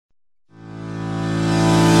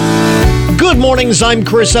mornings, I'm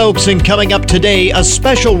Chris Oakes, and coming up today, a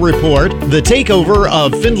special report, the takeover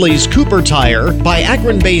of Findlay's Cooper Tire by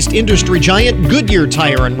Akron-based industry giant Goodyear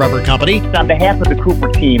Tire and Rubber Company. On behalf of the Cooper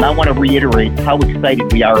team, I want to reiterate how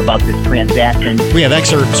excited we are about this transaction. We have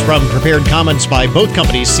excerpts from prepared comments by both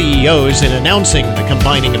companies' CEOs in announcing the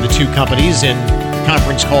combining of the two companies in a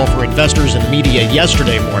conference call for investors and the media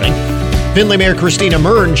yesterday morning. Findlay Mayor Christina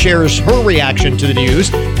Murn shares her reaction to the news,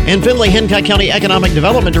 and Findlay-Hancock County Economic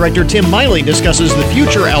Development Director Tim Miley discusses the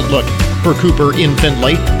future outlook for Cooper in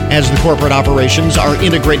Findlay as the corporate operations are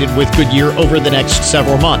integrated with Goodyear over the next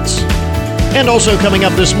several months. And also coming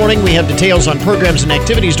up this morning, we have details on programs and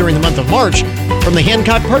activities during the month of March from the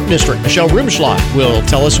Hancock Park District. Michelle Rimschlag will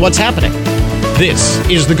tell us what's happening. This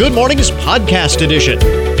is the Good Mornings Podcast Edition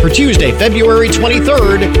for Tuesday, February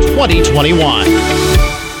 23rd, 2021.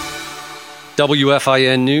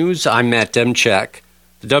 WFIN News, I'm Matt Demchek.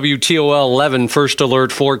 The WTOL 11 first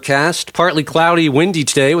alert forecast, partly cloudy, windy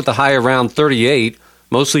today with a high around 38.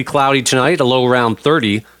 Mostly cloudy tonight, a low around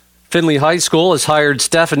 30. Findlay High School has hired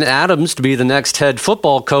Stephen Adams to be the next head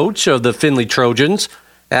football coach of the Findlay Trojans.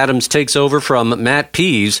 Adams takes over from Matt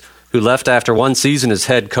Pease, who left after one season as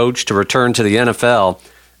head coach to return to the NFL.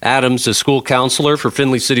 Adams, a school counselor for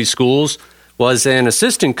Findlay City Schools, was an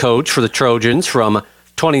assistant coach for the Trojans from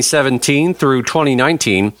 2017 through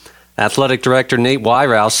 2019. Athletic Director Nate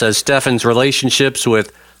Wyrouse says Stephen's relationships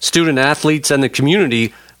with student athletes and the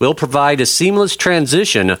community will provide a seamless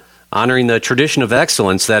transition, honoring the tradition of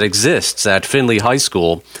excellence that exists at Findlay High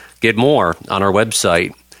School. Get more on our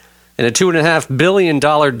website. In a $2.5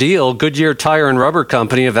 billion deal, Goodyear Tire and Rubber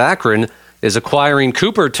Company of Akron is acquiring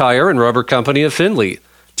Cooper Tire and Rubber Company of Findlay.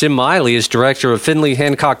 Tim Miley is Director of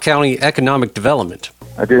Findlay-Hancock County Economic Development.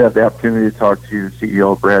 I did have the opportunity to talk to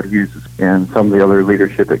CEO Brad Hughes and some of the other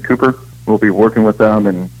leadership at Cooper. We'll be working with them,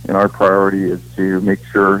 and our priority is to make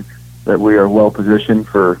sure that we are well positioned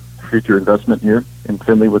for future investment here in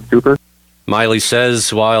Findlay with Cooper. Miley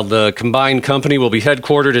says while the combined company will be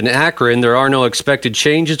headquartered in Akron, there are no expected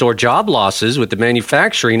changes or job losses with the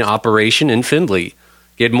manufacturing operation in Findlay.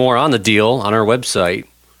 Get more on the deal on our website.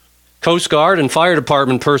 Coast Guard and Fire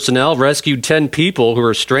Department personnel rescued 10 people who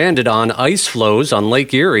were stranded on ice floes on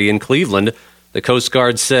Lake Erie in Cleveland. The Coast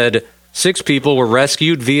Guard said 6 people were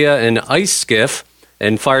rescued via an ice skiff,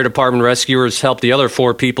 and Fire Department rescuers helped the other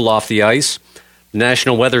 4 people off the ice. The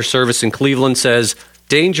National Weather Service in Cleveland says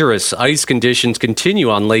dangerous ice conditions continue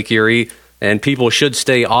on Lake Erie, and people should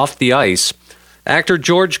stay off the ice. Actor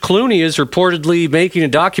George Clooney is reportedly making a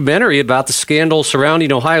documentary about the scandal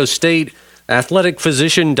surrounding Ohio State athletic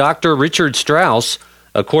physician Dr. Richard Strauss.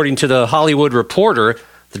 According to The Hollywood Reporter,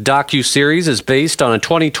 the docuseries is based on a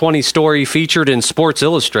 2020 story featured in Sports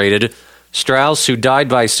Illustrated. Strauss, who died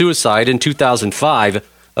by suicide in 2005,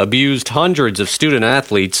 abused hundreds of student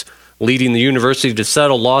athletes, leading the university to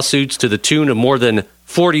settle lawsuits to the tune of more than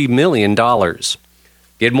 $40 million.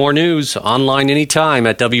 Get more news online anytime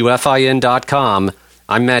at WFIN.com.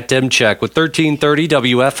 I'm Matt Demchek with 1330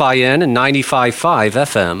 WFIN and 95.5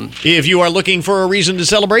 FM. If you are looking for a reason to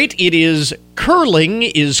celebrate, it is Curling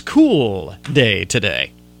is Cool Day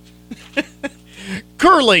today.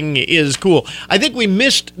 Curling is cool. I think we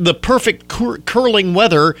missed the perfect curling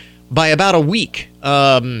weather by about a week.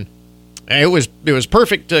 It was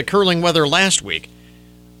perfect curling weather last week.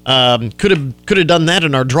 Could have done that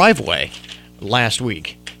in our driveway last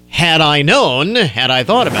week. Had I known, had I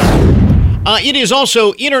thought about it. It is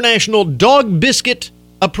also International Dog Biscuit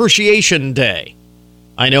Appreciation Day.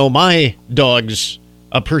 I know my dogs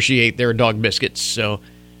appreciate their dog biscuits, so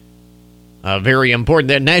very important.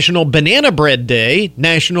 That National Banana Bread Day,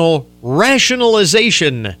 National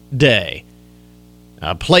Rationalization Day,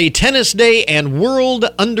 Play Tennis Day, and World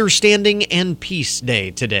Understanding and Peace Day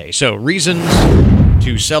today. So reasons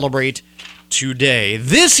to celebrate today.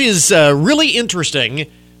 This is really interesting.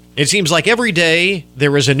 It seems like every day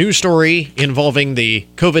there is a new story involving the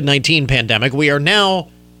COVID-19 pandemic. We are now,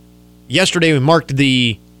 yesterday we marked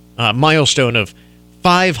the milestone of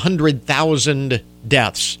 500,000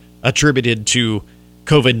 deaths attributed to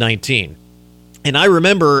COVID-19. And I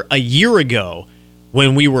remember a year ago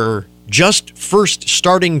when we were just first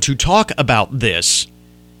starting to talk about this,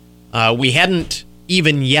 we hadn't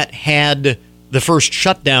even yet had the first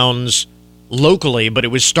shutdowns locally, but it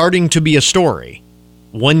was starting to be a story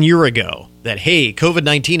 1 year ago that, hey,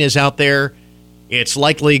 COVID-19 is out there. It's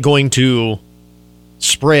likely going to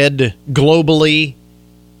spread globally,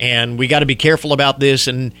 and we got to be careful about this.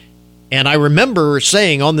 And I remember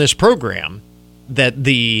saying on this program that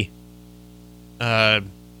the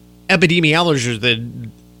epidemiologists,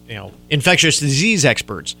 the infectious disease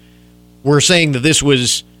experts, were saying that this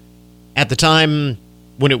was, at the time,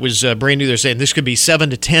 when it was brand new, they're saying this could be 7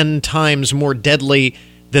 to 10 times more deadly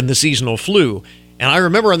than the seasonal flu. And I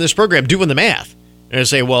remember on this program doing the math. And I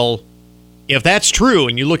say, well, if that's true,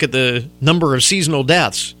 and you look at the number of seasonal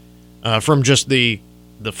deaths from just the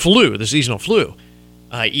flu, the seasonal flu,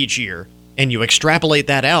 each year, and you extrapolate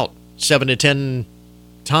that out 7 to 10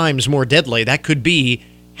 times more deadly, that could be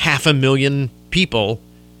 500,000 people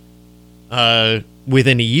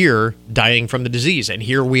within a year dying from the disease. And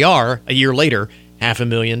here we are, a year later,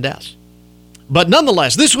 500,000 deaths. But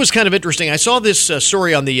nonetheless, this was kind of interesting. I saw this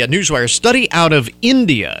story on the Newswire, study out of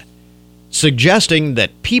India suggesting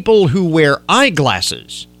that people who wear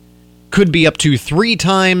eyeglasses could be up to 3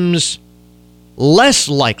 times less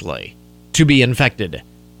likely to be infected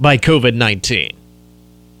by COVID-19.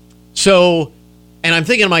 So, and I'm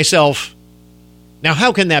thinking to myself, now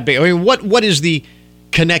how can that be? I mean, what is the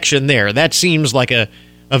connection there? That seems like a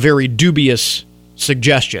very dubious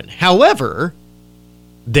suggestion. However,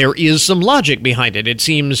 there is some logic behind it. It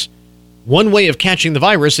seems one way of catching the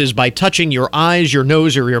virus is by touching your eyes, your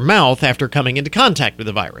nose, or your mouth after coming into contact with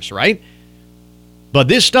the virus, right? But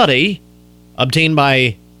this study, obtained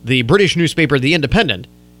by the British newspaper The Independent,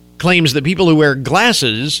 claims that people who wear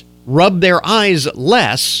glasses rub their eyes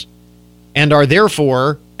less and are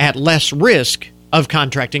therefore at less risk of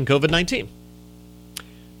contracting COVID-19.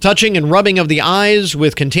 Touching and rubbing of the eyes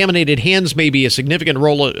with contaminated hands may be a significant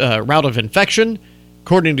route of infection.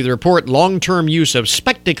 According to the report, long-term use of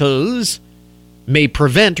spectacles may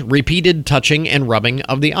prevent repeated touching and rubbing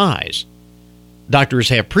of the eyes. Doctors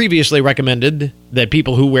have previously recommended that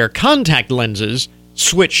people who wear contact lenses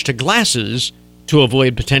switch to glasses to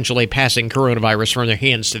avoid potentially passing coronavirus from their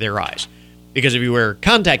hands to their eyes. Because if you wear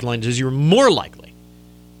contact lenses, you're more likely,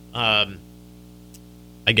 I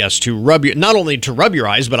guess, to rub your, not only to rub your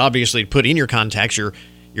eyes, but obviously to put in your contacts, you're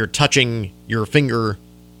touching your finger.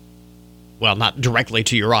 Well, not directly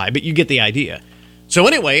to your eye, but you get the idea. So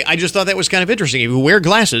anyway, I just thought that was kind of interesting. If you wear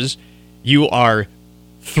glasses, you are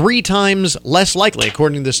 3 times less likely,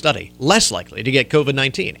 according to the study, less likely to get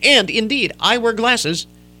COVID-19. And indeed, I wear glasses,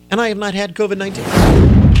 and I have not had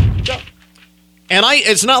COVID-19. So, and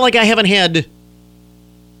it's not like I haven't had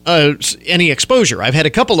any exposure. I've had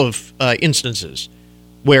a couple of instances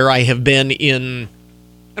where I have been in,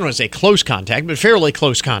 I don't want to say close contact, but fairly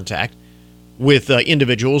close contact with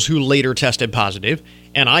individuals who later tested positive,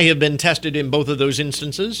 and I have been tested in both of those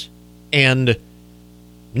instances and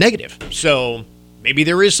negative. So maybe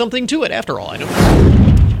there is something to it after all. I don't know.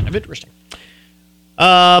 Kind of interesting.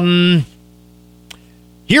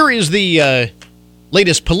 Here is the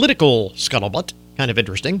latest political scuttlebutt. Kind of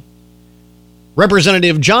interesting.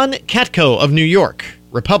 Representative John Katko of New York,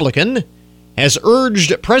 Republican, has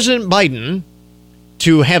urged President Biden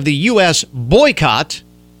to have the U.S. boycott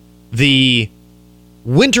the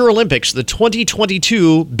Winter Olympics, the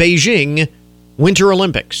 2022 Beijing Winter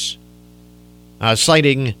Olympics,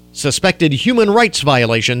 citing suspected human rights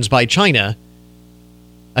violations by China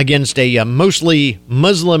against a mostly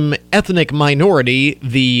Muslim ethnic minority,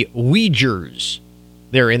 the Uyghurs,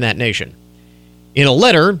 there in that nation. In a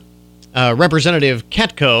letter, Representative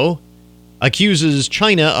Katko accuses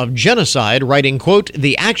China of genocide, writing, quote,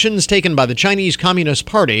 "The actions taken by the Chinese Communist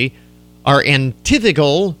Party are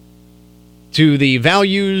antithetical to the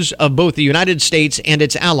values of both the United States and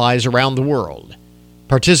its allies around the world.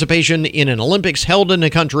 Participation in an Olympics held in a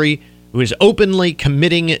country who is openly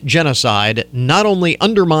committing genocide not only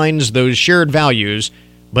undermines those shared values,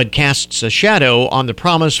 but casts a shadow on the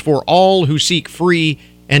promise for all who seek free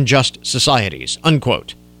and just societies,"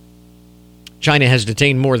 unquote. China has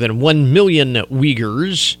detained more than 1 million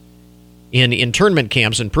Uyghurs in internment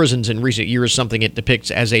camps and prisons in recent years, something it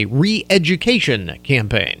depicts as a re-education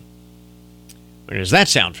campaign. Does that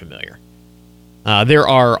sound familiar? There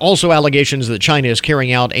are also allegations that China is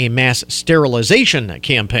carrying out a mass sterilization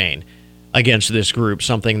campaign against this group,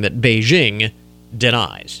 something that Beijing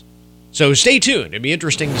denies. So stay tuned. It'd be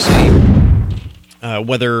interesting to see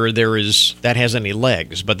whether that has any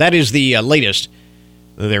legs. But that is the latest.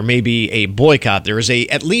 There may be a boycott. There is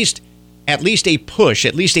at least a push,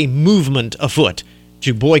 at least a movement afoot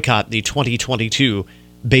to boycott the 2022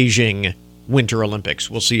 Beijing Winter Olympics.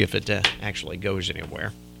 We'll see if it actually goes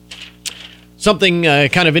anywhere. Something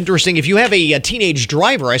kind of interesting. If you have a teenage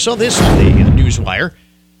driver, I saw this on the Newswire.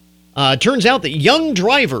 Turns out that young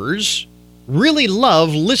drivers really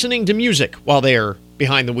love listening to music while they're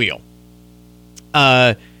behind the wheel.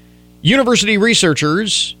 University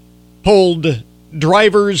researchers polled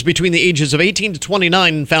drivers between the ages of 18 to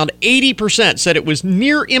 29 and found 80% said it was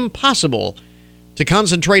near impossible to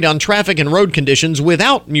concentrate on traffic and road conditions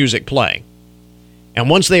without music playing. And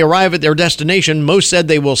once they arrive at their destination, most said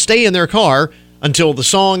they will stay in their car until the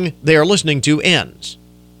song they are listening to ends.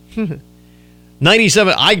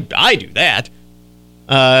 97, I do that.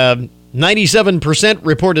 97%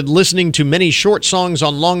 reported listening to many short songs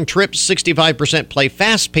on long trips. 65% play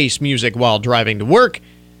fast-paced music while driving to work.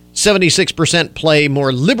 76% play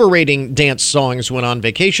more liberating dance songs when on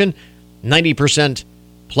vacation. 90%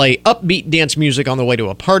 play upbeat dance music on the way to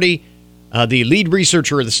a party. The lead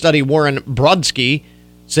researcher of the study, Warren Brodsky,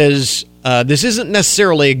 says this isn't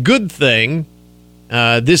necessarily a good thing.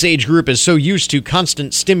 This age group is so used to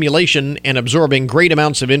constant stimulation and absorbing great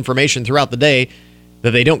amounts of information throughout the day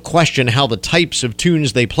that they don't question how the types of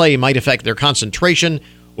tunes they play might affect their concentration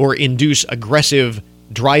or induce aggressive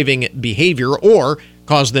driving behavior or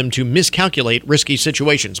cause them to miscalculate risky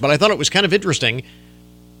situations. But I thought it was kind of interesting.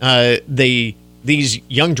 These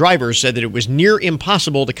young drivers said that it was near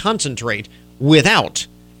impossible to concentrate without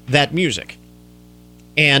that music.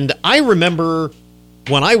 And I remember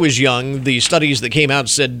when I was young, the studies that came out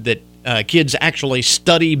said that kids actually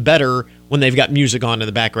study better when they've got music on in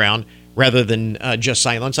the background rather than just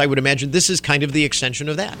silence. I would imagine this is kind of the extension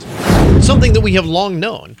of that. Something that we have long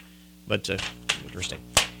known, but interesting.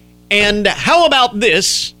 And how about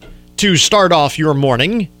this to start off your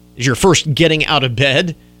morning, as you're first getting out of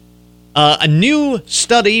bed? A new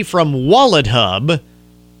study from WalletHub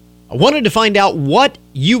wanted to find out what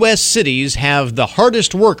U.S. cities have the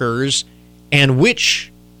hardest workers and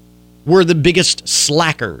which were the biggest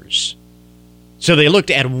slackers. So they looked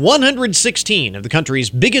at 116 of the country's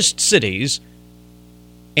biggest cities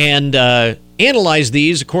and analyzed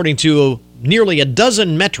these according to nearly a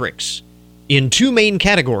dozen metrics in two main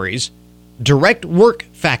categories: direct work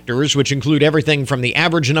factors, which include everything from the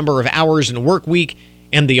average number of hours in a work week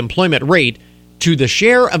and the employment rate, to the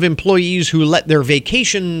share of employees who let their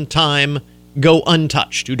vacation time go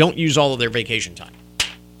untouched, who don't use all of their vacation time.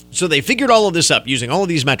 So they figured all of this up using all of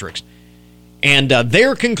these metrics. And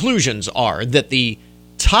their conclusions are that the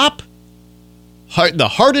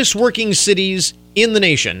hardest working cities in the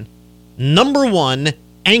nation, number one,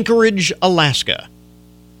 Anchorage, Alaska.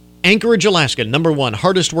 Anchorage, Alaska, number one,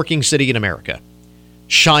 hardest working city in America.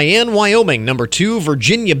 Cheyenne, Wyoming, number two.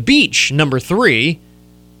 Virginia Beach, number three.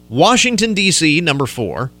 Washington, D.C., number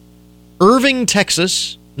four. Irving,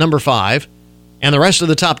 Texas, number five. And the rest of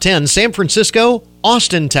the top 10, San Francisco,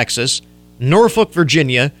 Austin, Texas, Norfolk,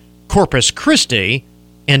 Virginia, Corpus Christi,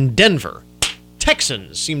 and Denver.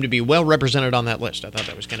 Texans seem to be well represented on that list. I thought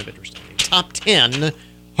that was kind of interesting. Top 10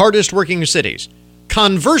 hardest working cities.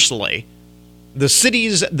 Conversely, the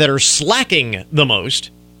cities that are slacking the most: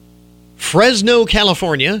 Fresno,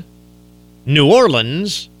 California, New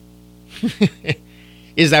Orleans.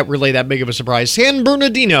 Is that really that big of a surprise? San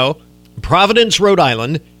Bernardino, Providence, Rhode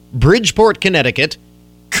Island, Bridgeport, Connecticut,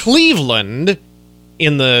 Cleveland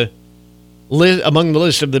among the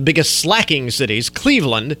list of the biggest slacking cities: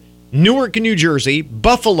 Cleveland, Newark, New Jersey,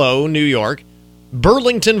 Buffalo, New York,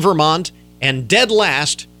 Burlington, Vermont, and dead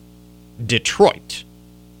last, Detroit.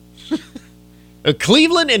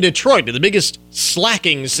 Cleveland and Detroit are the biggest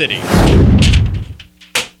slacking cities.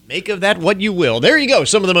 Make of that what you will. There you go.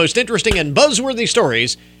 Some of the most interesting and buzzworthy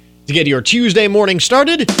stories to get your Tuesday morning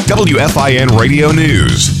started. WFIN Radio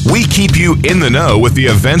News. We keep you in the know with the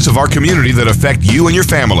events of our community that affect you and your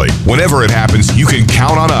family. Whenever it happens, you can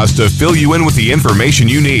count on us to fill you in with the information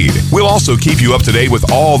you need. We'll also keep you up to date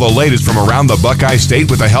with all the latest from around the Buckeye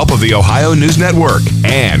State with the help of the Ohio News Network.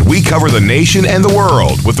 And we cover the nation and the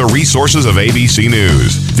world with the resources of ABC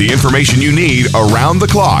News. The information you need around the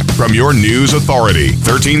clock from your news authority.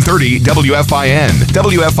 1330 WFIN,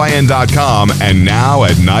 WFIN.com, and now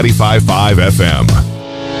at 95.5 FM.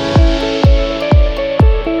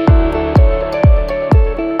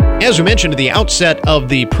 As we mentioned at the outset of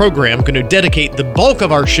the program, I'm going to dedicate the bulk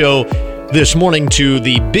of our show this morning to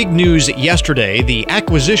the big news yesterday, the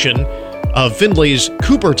acquisition of Findlay's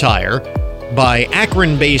Cooper Tire by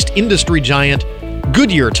Akron-based industry giant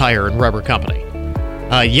Goodyear Tire and Rubber Company.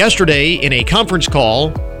 Yesterday, in a conference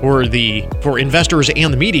call for investors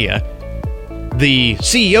and the media, the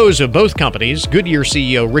CEOs of both companies, Goodyear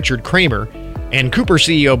CEO Richard Kramer and Cooper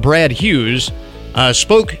CEO Brad Hughes,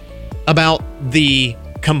 spoke about the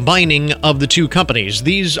combining of the two companies.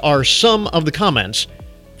 These are some of the comments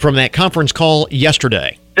from that conference call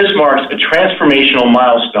yesterday. This marks a transformational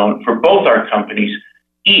milestone for both our companies,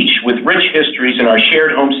 each with rich histories in our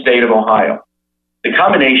shared home state of Ohio. The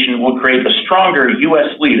combination will create a stronger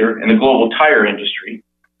U.S. leader in the global tire industry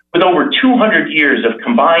with over 200 years of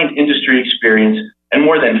combined industry experience and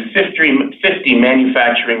more than 50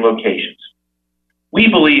 manufacturing locations. We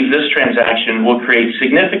believe this transaction will create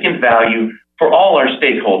significant value for all our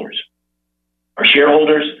stakeholders, our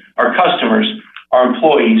shareholders, our customers, our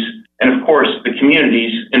employees, and, of course, the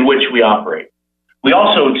communities in which we operate. We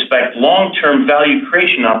also expect long-term value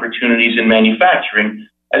creation opportunities in manufacturing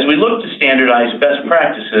as we look to standardize best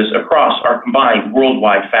practices across our combined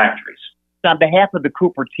worldwide factories. On behalf of the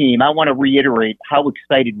Cooper team, I want to reiterate how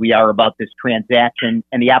excited we are about this transaction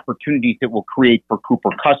and the opportunities it will create for Cooper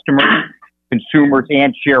customers, consumers,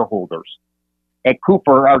 and shareholders. At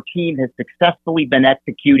Cooper, our team has successfully been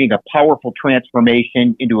executing a powerful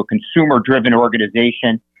transformation into a consumer-driven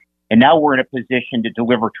organization, and now we're in a position to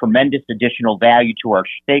deliver tremendous additional value to our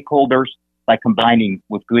stakeholders by combining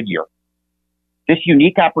with Goodyear. This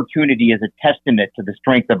unique opportunity is a testament to the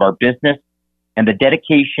strength of our business and the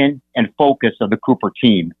dedication and focus of the Cooper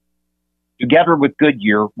team. Together with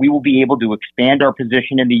Goodyear, we will be able to expand our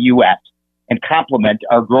position in the U.S. and complement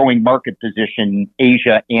our growing market position in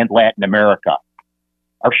Asia and Latin America.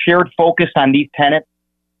 Our shared focus on these tenets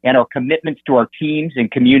and our commitments to our teams and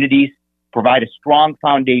communities provide a strong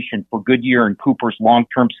foundation for Goodyear and Cooper's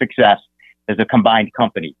long-term success as a combined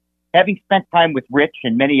company. Having spent time with Rich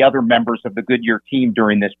and many other members of the Goodyear team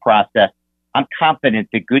during this process, I'm confident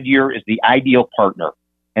that Goodyear is the ideal partner,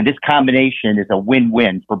 and this combination is a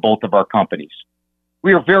win-win for both of our companies.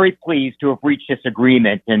 We are very pleased to have reached this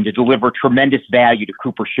agreement and to deliver tremendous value to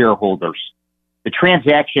Cooper shareholders. The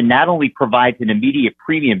transaction not only provides an immediate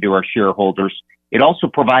premium to our shareholders, it also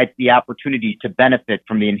provides the opportunity to benefit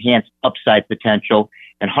from the enhanced upside potential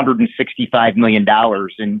and $165 million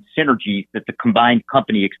in synergies that the combined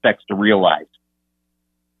company expects to realize.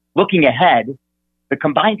 Looking ahead, the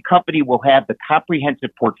combined company will have the comprehensive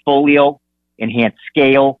portfolio, enhanced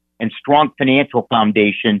scale, and strong financial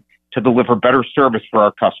foundation to deliver better service for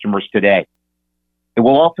our customers today. It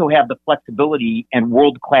will also have the flexibility and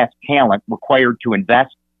world-class talent required to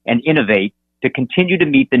invest and innovate to continue to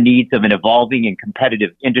meet the needs of an evolving and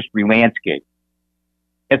competitive industry landscape.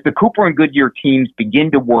 As the Cooper and Goodyear teams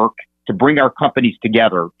begin to work to bring our companies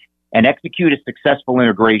together and execute a successful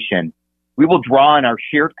integration, we will draw on our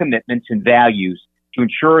shared commitments and values to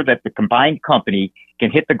ensure that the combined company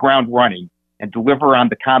can hit the ground running and deliver on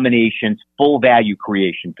the combination's full value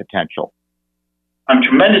creation potential. I'm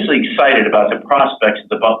tremendously excited about the prospects of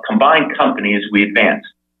the combined company as we advance.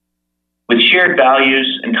 With shared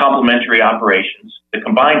values and complementary operations, the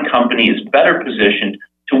combined company is better positioned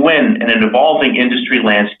to win in an evolving industry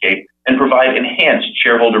landscape and provide enhanced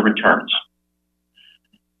shareholder returns.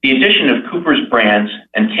 The addition of Cooper's brands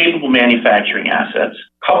and capable manufacturing assets,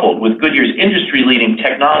 coupled with Goodyear's industry-leading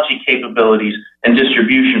technology capabilities and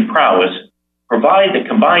distribution prowess, provide the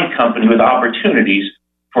combined company with opportunities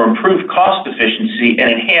for improved cost efficiency and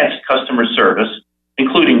enhanced customer service,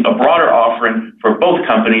 including a broader offering for both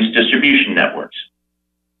companies' distribution networks.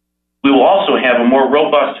 We will also have a more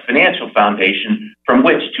robust financial foundation from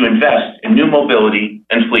which to invest in new mobility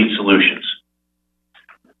and fleet solutions.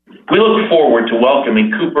 We look forward to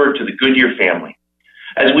welcoming Cooper to the Goodyear family.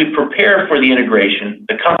 As we prepare for the integration,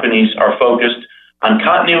 the companies are focused on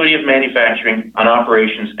continuity of manufacturing, on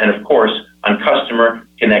operations, and of course, on customer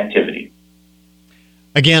connectivity.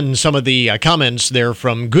 Again, some of the comments there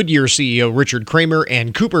from Goodyear CEO Richard Kramer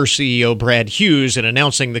and Cooper CEO Brad Hughes in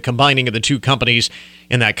announcing the combining of the two companies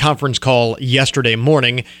in that conference call yesterday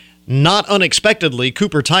morning. Not unexpectedly,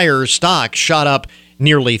 Cooper Tire stock shot up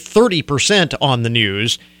nearly 30% on the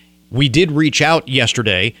news. We did reach out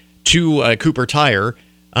yesterday to Cooper Tire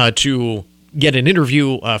to get an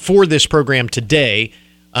interview for this program today.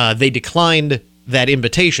 They declined that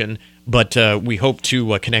invitation, but we hope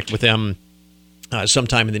to connect with them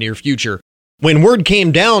sometime in the near future. When word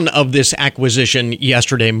came down of this acquisition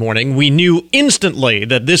yesterday morning, we knew instantly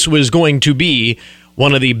that this was going to be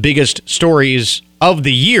one of the biggest stories of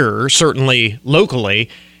the year, certainly locally,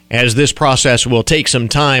 as this process will take some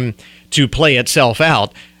time to play itself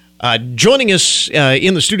out. Joining us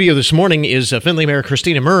in the studio this morning is Findlay Mayor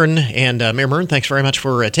Christina Murn. And Mayor Murn, thanks very much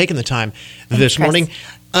for taking the time this morning.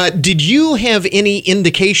 Did you have any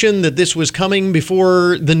indication that this was coming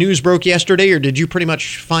before the news broke yesterday, or did you pretty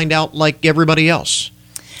much find out like everybody else?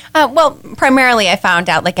 Well, primarily I found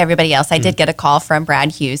out like everybody else. I did get a call from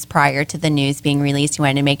Brad Hughes prior to the news being released. He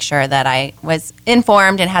wanted to make sure that I was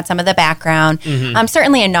informed and had some of the background.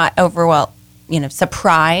 Certainly I'm not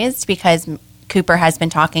surprised because Cooper has been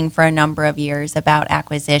talking for a number of years about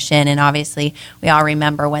acquisition, and obviously we all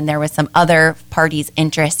remember when there was some other parties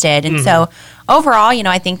interested. And so overall,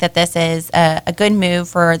 I think that this is a good move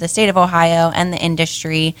for the state of Ohio and the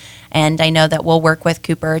industry, and I know that we'll work with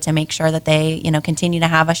Cooper to make sure that they, continue to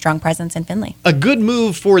have a strong presence in Findlay. A good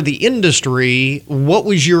move for the industry. What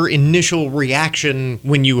was your initial reaction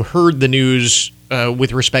when you heard the news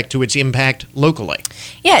with respect to its impact locally?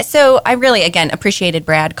 Yeah, so I really, again, appreciated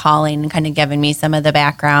Brad calling and kind of giving me some of the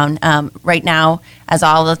background. Right now, as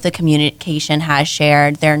all of the communication has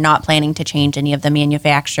shared, they're not planning to change any of the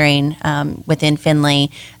manufacturing within Findlay.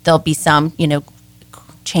 There'll be some,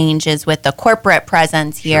 changes with the corporate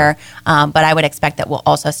presence here, but I would expect that we'll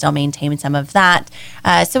also still maintain some of that.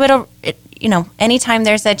 So anytime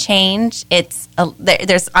there's a change,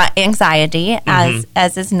 there's anxiety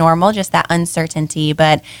as is normal, just that uncertainty.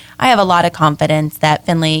 But I have a lot of confidence that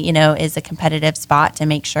Findlay, is a competitive spot to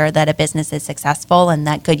make sure that a business is successful, and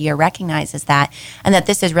that Goodyear recognizes that, and that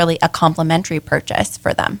this is really a complementary purchase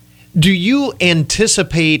for them. Do you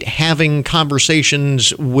anticipate having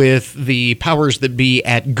conversations with the powers that be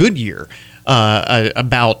at Goodyear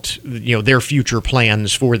about their future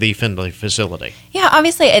plans for the Findlay facility? Yeah,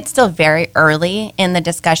 obviously it's still very early in the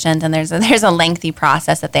discussions, and there's a lengthy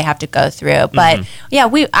process that they have to go through. But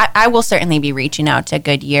I will certainly be reaching out to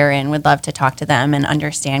Goodyear and would love to talk to them and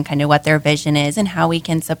understand kind of what their vision is and how we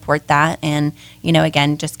can support that, and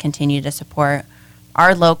again, just continue to support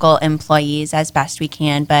our local employees as best we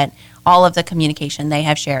can. But all of the communication they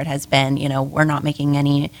have shared has been, we're not making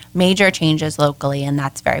any major changes locally, and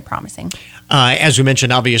that's very promising. As we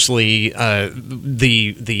mentioned, obviously,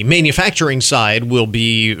 the manufacturing side will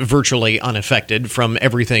be virtually unaffected from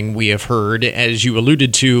everything we have heard. As you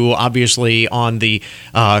alluded to, obviously, on the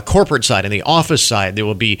corporate side and the office side, there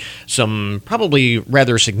will be some probably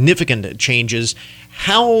rather significant changes.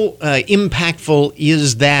 How impactful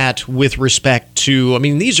is that with respect to,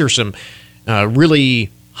 these are some really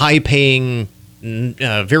high-paying,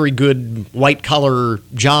 very good white-collar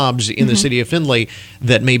jobs in the city of Findlay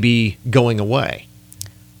that may be going away?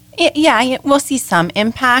 Yeah, we'll see some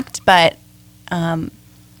impact, but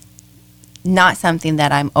not something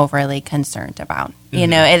that I'm overly concerned about.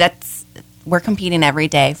 We're competing every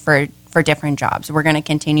day for different jobs. We're going to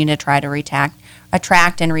continue to try to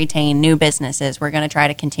attract and retain new businesses. We're going to try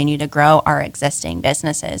to continue to grow our existing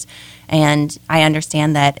businesses. And I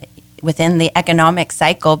understand that within the economic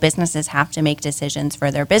cycle, businesses have to make decisions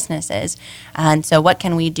for their businesses. And so what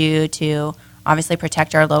can we do to obviously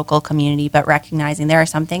protect our local community, but recognizing there are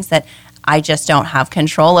some things that I just don't have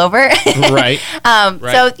control over. Right.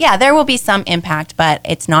 So, yeah, there will be some impact, but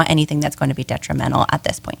it's not anything that's going to be detrimental at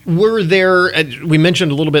this point. Were there, we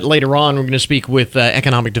mentioned a little bit later on, we're going to speak with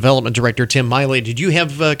Economic Development Director Tim Miley. Did you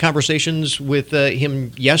have conversations with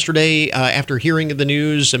him yesterday after hearing of the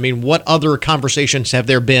news? What other conversations have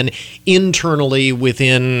there been internally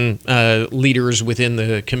within leaders within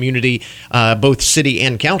the community, both city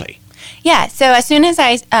and county? Yeah, so as soon as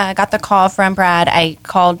I got the call from Brad, I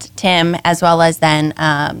called Tim, as well as then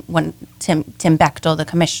Tim Bechtel, the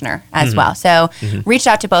commissioner, as well. So reached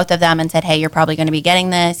out to both of them and said, hey, you're probably going to be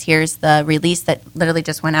getting this. Here's the release that literally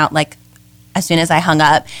just went out as soon as I hung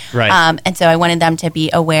up. Right. And so I wanted them to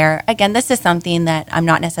be aware. Again, this is something that I'm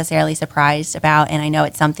not necessarily surprised about, and I know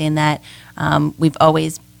it's something that we're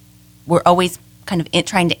always kind of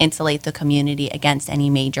trying to insulate the community against any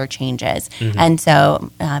major changes. And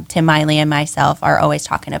so Tim Miley and myself are always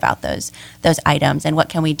talking about those items and what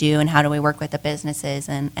can we do and how do we work with the businesses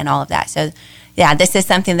and all of that. So, yeah, this is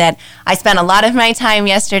something that I spent a lot of my time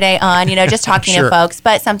yesterday on, just talking to folks,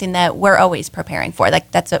 but something that we're always preparing for.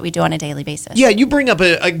 That's what we do on a daily basis. Yeah, you bring up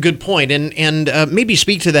a good point, and maybe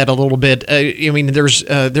speak to that a little bit. There's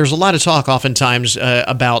a lot of talk oftentimes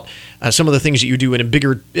about some of the things that you do in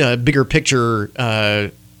a bigger picture.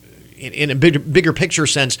 In a bigger picture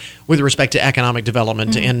sense with respect to economic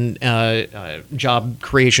development and job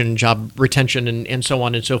creation, job retention, and so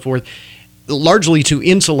on and so forth, largely to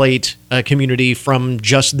insulate a community from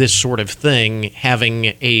just this sort of thing having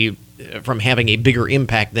a bigger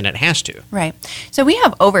impact than it has to. Right. So we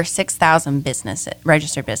have over 6,000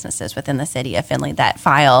 registered businesses within the city of Findlay that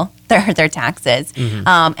file their taxes.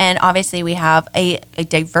 And obviously we have a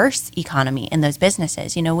diverse economy in those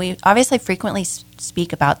businesses. We obviously frequently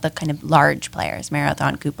speak about the kind of large players,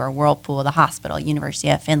 Marathon, Cooper, Whirlpool, the hospital, University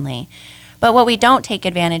of Findlay. But what we don't take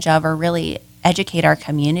advantage of or really educate our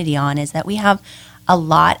community on is that we have a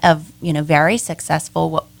lot of, very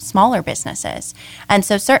successful smaller businesses. And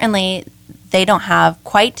so certainly they don't have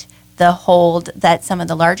quite the hold that some of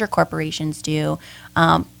the larger corporations do.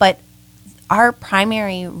 But our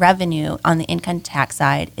primary revenue on the income tax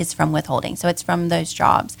side is from withholding. So it's from those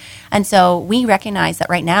jobs. And so we recognize that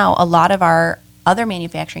right now a lot of our other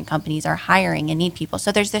manufacturing companies are hiring and need people.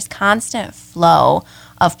 So there's this constant flow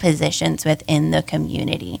of positions within the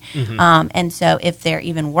community. And so if there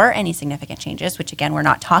even were any significant changes, which again, we're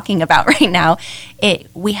not talking about right now,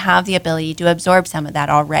 we have the ability to absorb some of that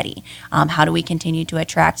already. How do we continue to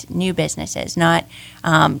attract new businesses? Not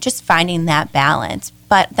just finding that balance,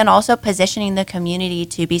 but then also positioning the community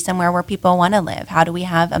to be somewhere where people want to live. How do we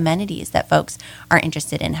have amenities that folks are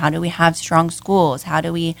interested in? How do we have strong schools? How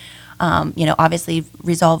do we, obviously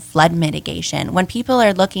resolve flood mitigation? When people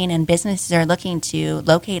are looking and businesses are looking to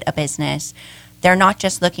locate a business, they're not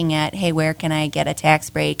just looking at, hey, where can I get a tax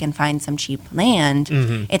break and find some cheap land?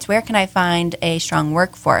 It's where can I find a strong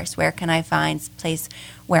workforce? Where can I find a place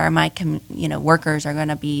where my workers are going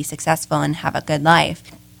to be successful and have a good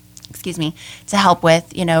life? To help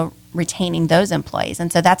with, retaining those employees.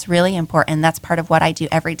 And so that's really important. That's part of what I do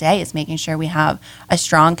every day, is making sure we have a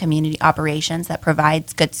strong community operations that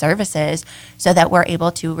provides good services so that we're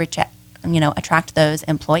able to attract those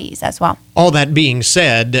employees as well. All that being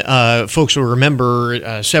said, folks will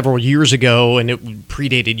remember several years ago, and it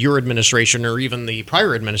predated your administration or even the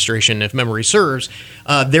prior administration, if memory serves,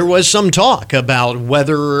 there was some talk about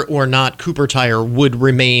whether or not Cooper Tire would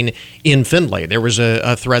remain in Findlay. There was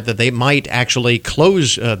a threat that they might actually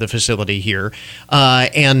close the facility here,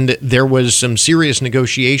 and there was some serious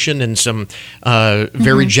negotiation and some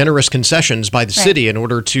very generous concessions by the city in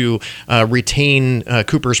order to retain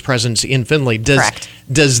Cooper's presence in Findlay.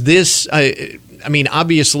 Does this,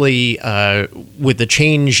 obviously, with the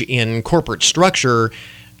change in corporate structure,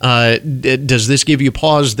 does this give you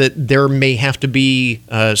pause that there may have to be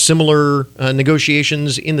similar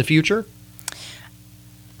negotiations in the future?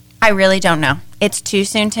 I really don't know. It's too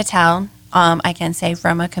soon to tell. I can say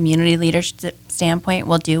from a community leadership standpoint,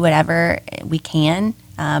 we'll do whatever we can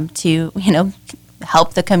to,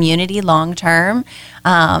 help the community long term.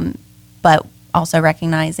 But also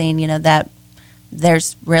recognizing, that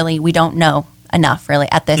we don't know enough really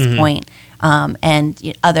at this point.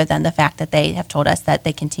 And other than the fact that they have told us that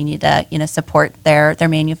they continue to, support their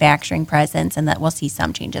manufacturing presence, and that we'll see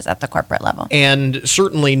some changes at the corporate level. And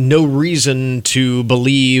certainly no reason to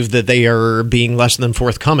believe that they are being less than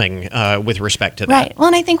forthcoming with respect to that. Right. Well,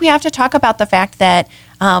 and I think we have to talk about the fact that,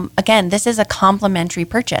 again, this is a complementary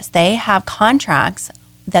purchase. They have contracts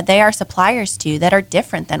that they are suppliers to that are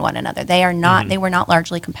different than one another. They are not, they were not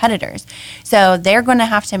largely competitors. So they're going to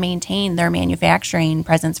have to maintain their manufacturing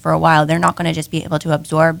presence for a while. They're not going to just be able to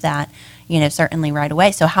absorb that, certainly right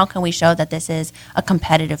away. So how can we show that this is a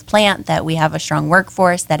competitive plant, that we have a strong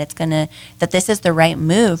workforce, that this is the right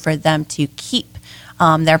move for them to keep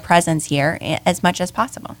their presence here as much as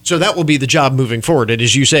possible. So that will be the job moving forward. It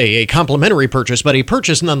is, you say, a complementary purchase, but a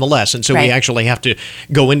purchase nonetheless. And so we actually have to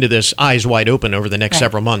go into this eyes wide open over the next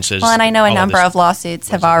several months. Well, and I know a number of lawsuits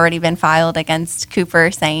have already been filed against Cooper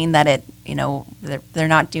saying that they're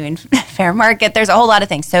not doing fair market. There's a whole lot of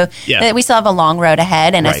things. So we still have a long road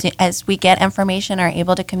ahead. And as we get information or are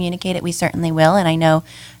able to communicate it, we certainly will. And I know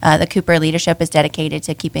the Cooper leadership is dedicated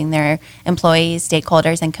to keeping their employees,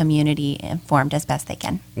 stakeholders, and community informed as best they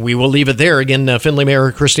can. We will leave it there. Again, Findlay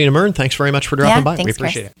Mayor Christina Murn, thanks very much for dropping by. We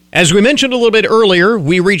appreciate it. As we mentioned a little bit earlier,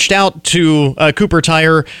 we reached out to Cooper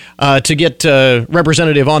Tire to get a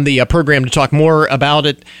representative on the program to talk more about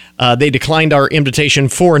it. They declined our invitation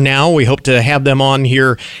for now. We hope to have them on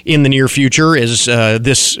here in the near future as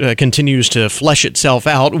this continues to flesh itself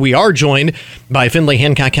out. We are joined by Findlay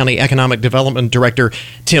Hancock County Economic Development Director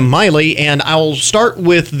Tim Miley, and I'll start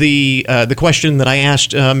with the question that I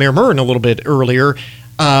asked Mayor Murn a little bit earlier.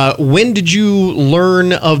 When did you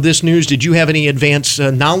learn of this news? Did you have any advance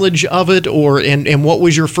knowledge of it, and what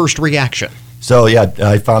was your first reaction? So,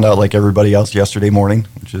 I found out like everybody else yesterday morning,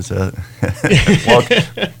 which is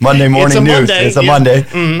Monday morning news. It's a Monday.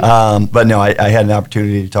 Mm-hmm. But no, I had an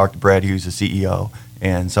opportunity to talk to Brad Hughes, the CEO,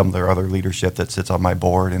 and some of their other leadership that sits on my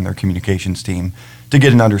board and their communications team to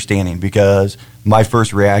get an understanding, because my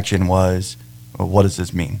first reaction was, well, what does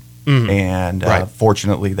this mean? Mm-hmm. And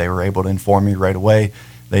fortunately, they were able to inform me right away.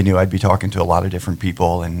 They knew I'd be talking to a lot of different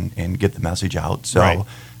people and get the message out. So.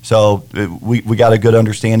 So we got a good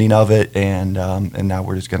understanding of it, and now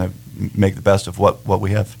we're just going to make the best of what we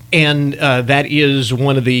have. And that is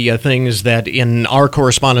one of the things that in our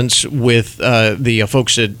correspondence with the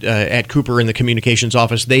folks at Cooper in the communications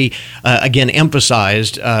office, they again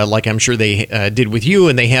emphasized, like I'm sure they did with you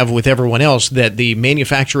and they have with everyone else, that the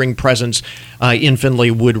manufacturing presence in Findlay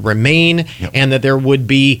would remain, and that there would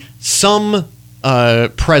be some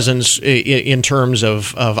presence in terms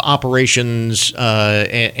of operations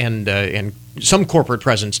and some corporate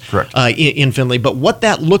presence in Findlay, but what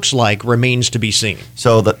that looks like remains to be seen.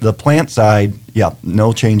 So the plant side,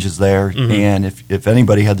 no changes there. Mm-hmm. And if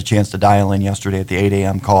anybody had the chance to dial in yesterday at the 8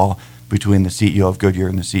 a.m. call, between the CEO of Goodyear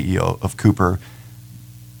and the CEO of Cooper.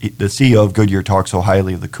 The CEO of Goodyear talks so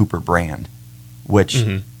highly of the Cooper brand, which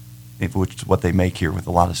is what they make here with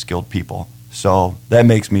a lot of skilled people. So that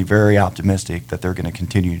makes me very optimistic that they're going to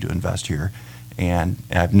continue to invest here, and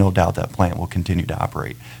I have no doubt that plant will continue to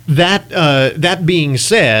operate. That being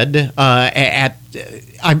said,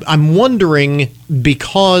 I'm wondering,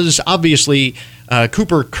 because obviously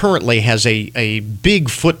Cooper currently has a big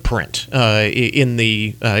footprint in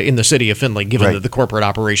the city of Findlay, given that the corporate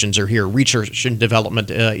operations are here. Research and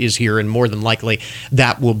development is here, and more than likely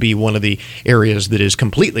that will be one of the areas that is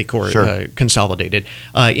completely consolidated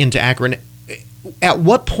into Akron. At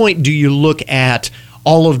what point do you look at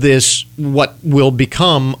all of this, what will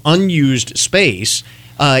become unused space,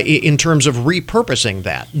 in terms of repurposing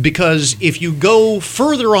that? Because if you go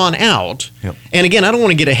further on out, and again, I don't want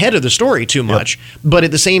to get ahead of the story too much, but at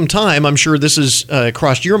the same time, I'm sure this has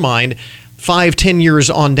crossed your mind, 5-10 years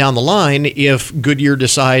on down the line, if Goodyear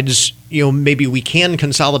decides, maybe we can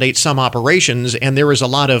consolidate some operations and there is a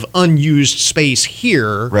lot of unused space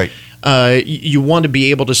here, you want to be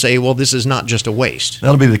able to say, well, this is not just a waste.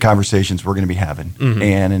 That'll be the conversations we're going to be having.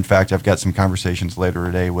 And in fact, I've got some conversations later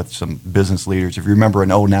today with some business leaders. If you remember in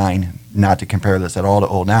 2009, not to compare this at all to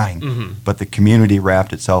 2009, but the community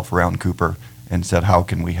wrapped itself around Cooper and said, how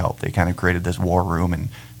can we help? They kind of created this war room, and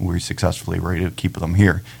we successfully were able to keep them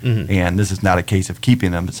here. And this is not a case of keeping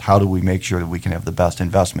them. It's how do we make sure that we can have the best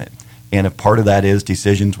investment? And if part of that is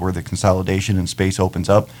decisions where the consolidation and space opens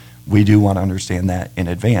up, we do want to understand that in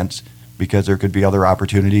advance, because there could be other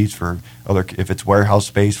opportunities for other, if it's warehouse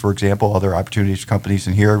space, for example, other opportunities for companies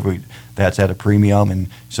in here, that's at a premium. And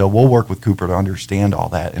so we'll work with Cooper to understand all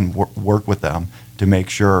that and work with them to make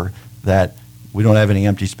sure that we don't have any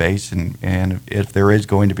empty space. And if there is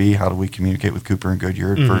going to be, how do we communicate with Cooper and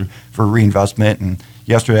Goodyear for reinvestment? And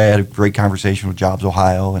yesterday I had a great conversation with Jobs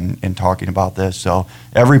Ohio and talking about this. So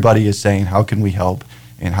everybody is saying, how can we help?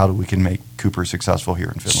 And how do we can make Cooper successful here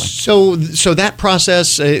in Findlay? So that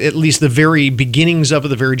process, at least the very beginnings of it,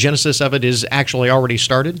 the very genesis of it, is actually already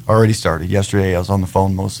started? Already started. Yesterday I was on the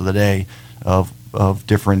phone most of the day of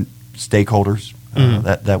different stakeholders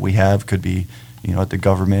that we have. Could be, at the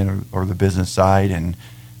government or the business side, and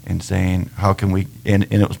saying, how can we, and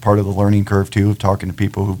it was part of the learning curve too, of talking to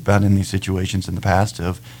people who've been in these situations in the past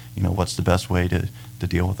of, what's the best way to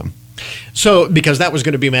deal with them. So, because that was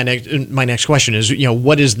going to be my next question is,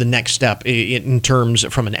 what is the next step in terms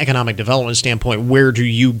from an economic development standpoint? Where do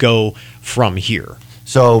you go from here?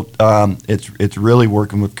 So, it's really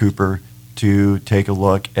working with Cooper to take a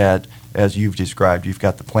look at, as you've described, you've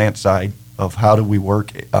got the plant side of how do we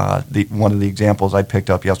work. One of the examples I picked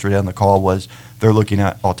up yesterday on the call was they're looking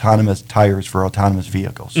at autonomous tires for autonomous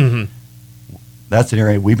vehicles. That's an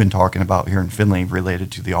area we've been talking about here in Findlay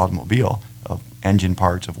related to the automobile, of engine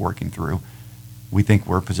parts, of working through. We think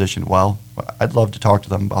we're positioned well. I'd love to talk to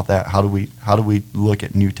them about that. How do we look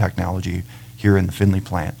at new technology here in the Findlay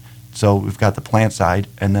plant? So we've got the plant side,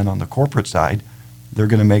 and then on the corporate side, they're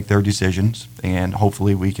going to make their decisions, and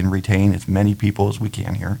hopefully we can retain as many people as we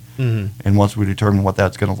can here. And once we determine what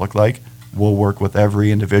that's going to look like, we'll work with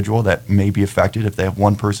every individual that may be affected. If they have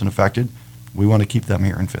one person affected, we want to keep them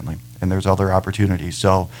here in Findlay, and there's other opportunities.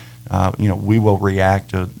 So, we will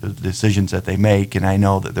react to the decisions that they make, and I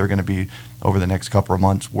know that they're going to be, over the next couple of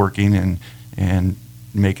months, working and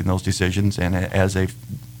making those decisions, and as they've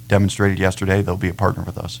demonstrated yesterday, they'll be a partner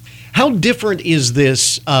with us. How different is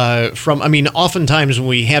this from? I mean, oftentimes when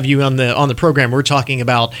we have you on the program, we're talking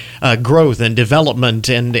about growth and development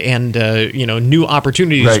and new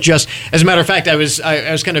opportunities. Right. Just as a matter of fact, I was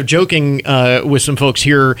kind of joking with some folks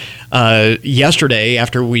here yesterday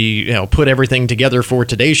after we put everything together for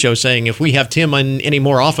today's show, saying if we have Tim on any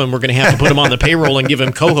more often, we're going to have to put him on the payroll and give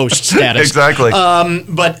him co-host status. Exactly.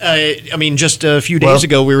 But just a few days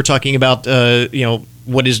ago, we were talking about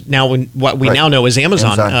what is now what we now know as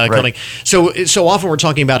Amazon coming. So often we're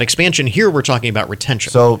talking about expansion. Here we're talking about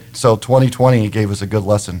retention. So 2020 gave us a good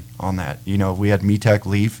lesson on that. We had METEC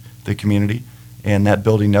leave the community, and that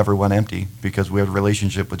building never went empty because we had a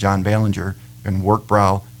relationship with John Ballinger, and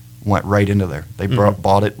WorkBrow went right into there. They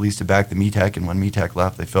bought it, leased it back to METEC, and when METEC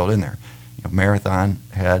left, they filled in there. Marathon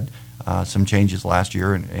had some changes last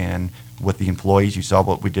year, and with the employees, you saw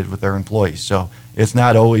what we did with their employees. So it's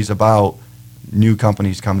not always about new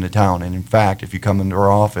companies coming to town. And in fact, if you come into our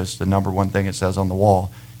office, the number one thing it says on the wall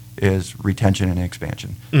is retention and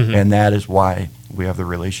expansion. And that is why we have the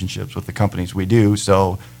relationships with the companies we do.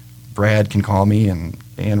 So Brad can call me, and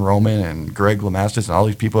Ann Roman and Greg Lamastis and all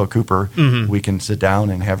these people at Cooper. We can sit down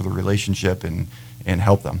and have the relationship and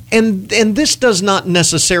help them. And this does not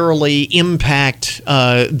necessarily impact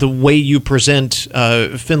the way you present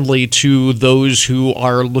Findlay to those who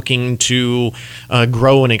are looking to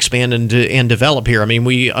grow and expand and develop here. I mean,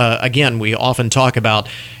 we often talk about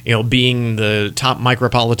being the top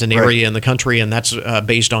micropolitan area in the country, and that's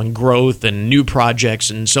based on growth and new projects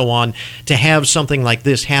and so on. To have something like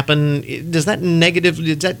this happen, does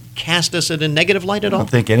that cast us in a negative light at all? I don't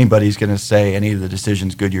think anybody's going to say any of the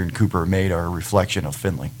decisions Goodyear and Cooper made are a reflection of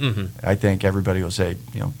Findlay. Mm-hmm. I think everybody will say,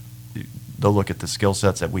 they'll look at the skill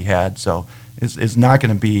sets that we had. So it's not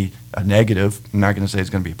going to be a negative. I'm not going to say it's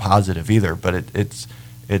going to be positive either, but it's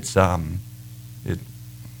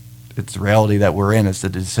the reality that we're in. It's the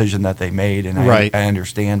decision that they made, and I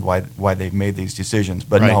understand why they've made these decisions.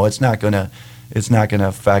 But no, it's not going to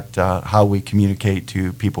affect how we communicate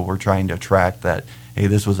to people we're trying to attract that, hey,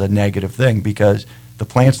 this was a negative thing, because the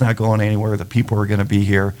plant's not going anywhere. The people are going to be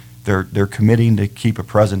here. They're committing to keep a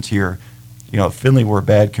presence here. If Findlay were a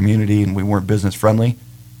bad community and we weren't business friendly,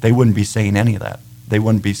 they wouldn't be saying any of that. They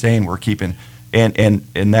wouldn't be saying we're keeping, and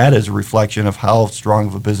that is a reflection of how strong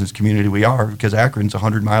of a business community we are, because Akron's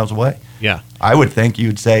 100 miles away. Yeah, I would think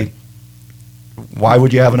you'd say, why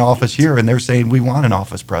would you have an office here? And they're saying we want an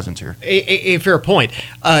office presence here. A fair point.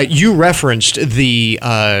 You referenced the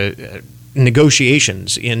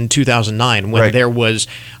negotiations in 2009 when there was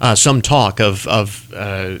some talk of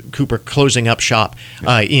Cooper closing up shop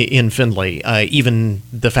in Findlay, even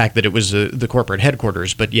the fact that it was the corporate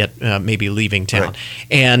headquarters, but yet maybe leaving town.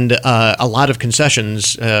 And a lot of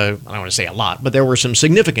concessions, I don't want to say a lot, but there were some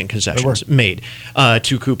significant concessions made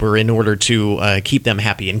to Cooper in order to keep them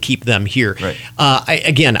happy and keep them here.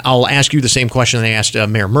 I'll ask you the same question that I asked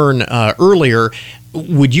Mayor Mern earlier.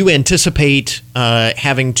 Would you anticipate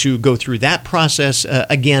having to go through that process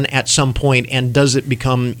again at some point, and does it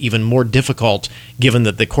become even more difficult given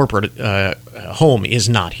that the corporate home is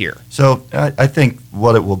not here? So I think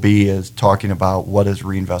what it will be is talking about what does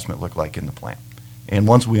reinvestment look like in the plant. And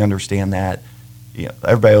once we understand that,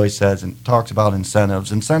 everybody always says and talks about incentives.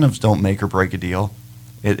 Incentives don't make or break a deal.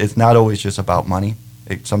 It's not always just about money.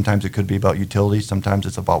 Sometimes it could be about utilities. Sometimes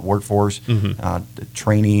it's about workforce,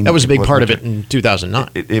 training. That was a big part of it in 2009.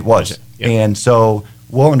 It was. Yeah. And so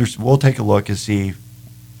we'll take a look and see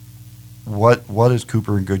what does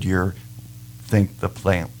Cooper and Goodyear think the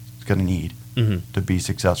plant is going to need to be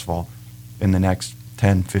successful in the next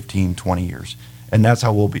 10, 15, 20 years. And that's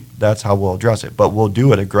how we'll address it. But we'll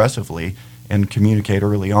do it aggressively and communicate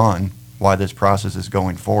early on why this process is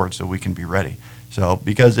going forward so we can be ready. So,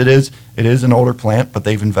 because it is an older plant, but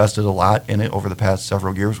they've invested a lot in it over the past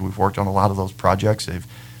several years. We've worked on a lot of those projects.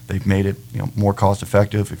 They've made it more cost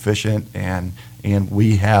effective, efficient, and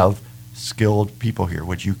we have skilled people here,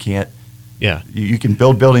 which you can't. Yeah, you can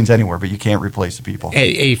build buildings anywhere, but you can't replace the people.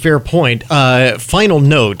 A fair point. Final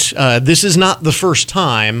note: this is not the first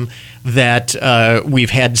time that we've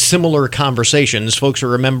had similar conversations. Folks will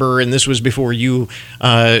remember, and this was before you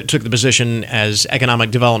took the position as Economic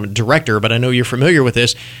Development Director, but I know you're familiar with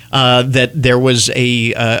this, that there was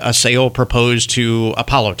a sale proposed to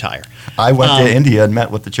Apollo Tyre. I went to India and met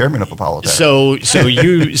with the chairman of Apollo Tyre. So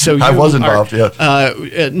you I was involved,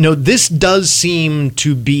 no, this does seem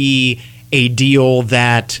to be a deal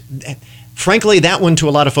that, frankly, that one to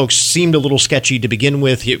a lot of folks seemed a little sketchy to begin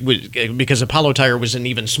with. It was because Apollo Tyre was an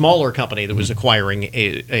even smaller company that was acquiring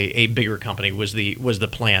a bigger company was the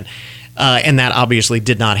plan, and that obviously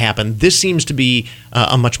did not happen. This seems to be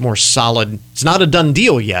a much more solid. It's not a done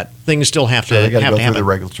deal yet. Things still have to go happen through the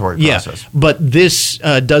regulatory process. But this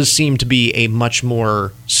does seem to be a much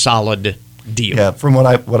more solid deal. Yeah, from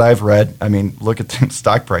what I've read, I mean, look at the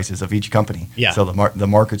stock prices of each company. Yeah. So the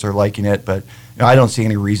markets are liking it, but I don't see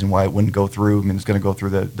any reason why it wouldn't go through. I mean, it's going to go through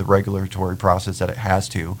the regulatory process that it has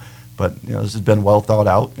to. But this has been well thought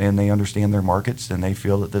out, and they understand their markets, and they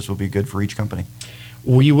feel that this will be good for each company.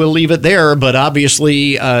 We will leave it there, but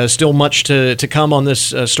obviously still much to come on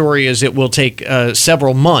this story, as it will take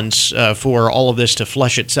several months for all of this to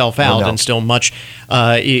flesh itself out, and still much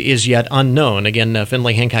is yet unknown. Again,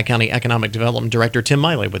 Findlay Hancock County Economic Development Director Tim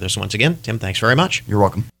Miley with us once again. Tim, thanks very much. You're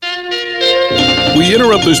welcome. We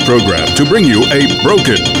interrupt this program to bring you a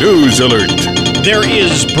broken news alert. There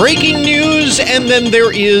is breaking news, and then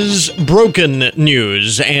there is broken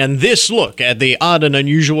news. And this look at the odd and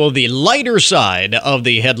unusual, the lighter side of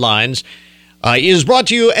the headlines, is brought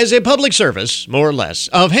to you as a public service, more or less,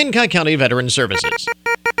 of Hancock County Veteran Services.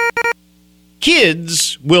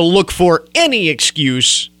 Kids will look for any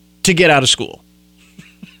excuse to get out of school.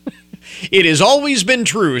 It has always been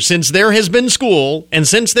true since there has been school and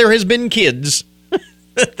since there has been kids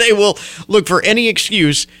that they will look for any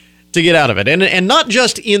excuse to get out of it. And not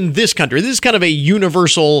just in this country. This is kind of a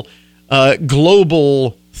universal,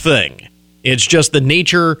 global thing. It's just the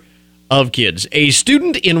nature of kids. A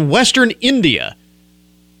student in Western India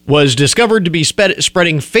was discovered to be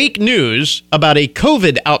spreading fake news about a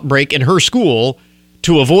COVID outbreak in her school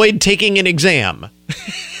to avoid taking an exam.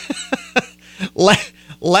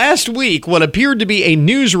 Last week, what appeared to be a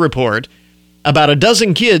news report about a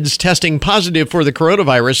dozen kids testing positive for the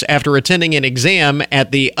coronavirus after attending an exam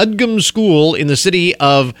at the Udgam school in the city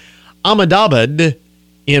of Ahmedabad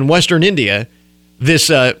in Western India.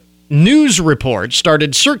 This news report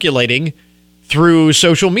started circulating through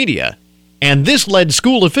social media, and this led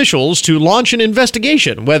school officials to launch an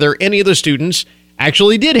investigation whether any of the students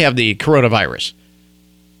actually did have the coronavirus.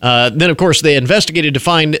 Then, of course, they investigated to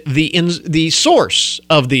find the source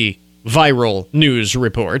of the viral news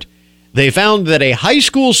report. They found that a high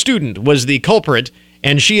school student was the culprit,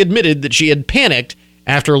 and she admitted that she had panicked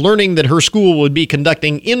after learning that her school would be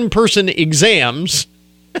conducting in-person exams.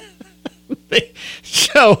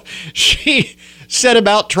 So she set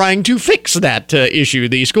about trying to fix that issue.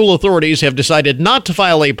 The school authorities have decided not to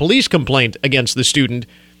file a police complaint against the student,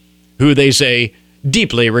 who they say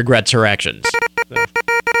deeply regrets her actions.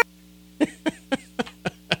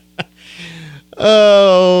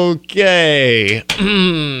 Okay.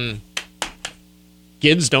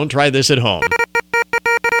 Kids, don't try this at home.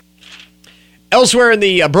 Elsewhere in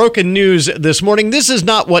the broken news this morning, this is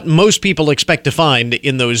not what most people expect to find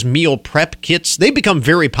in those meal prep kits. They become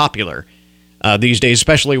very popular these days,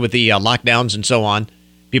 especially with the lockdowns and so on,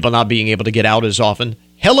 people not being able to get out as often.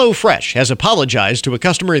 HelloFresh has apologized to a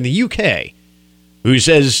customer in the UK who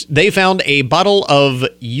says they found a bottle of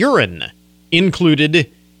urine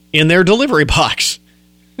included in their delivery box.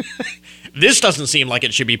 This doesn't seem like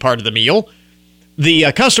it should be part of the meal.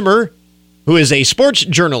 The customer, who is a sports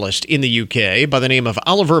journalist in the UK by the name of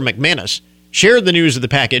Oliver McManus, shared the news of the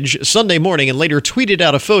package Sunday morning and later tweeted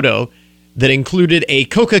out a photo that included a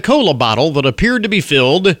Coca-Cola bottle that appeared to be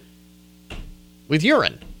filled with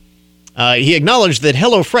urine. He acknowledged that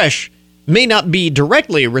HelloFresh may not be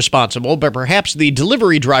directly responsible, but perhaps the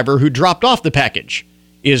delivery driver who dropped off the package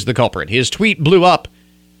is the culprit. His tweet blew up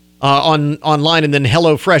online, and then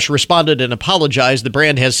HelloFresh responded and apologized. The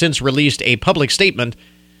brand has since released a public statement,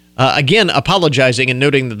 again apologizing and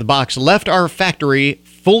noting that the box left our factory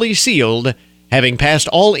fully sealed, having passed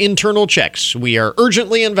all internal checks. We are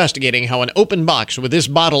urgently investigating how an open box with this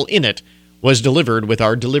bottle in it was delivered with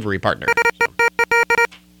our delivery partner.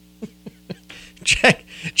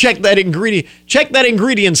 Check that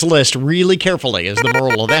ingredients list really carefully is the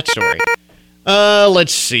moral of that story.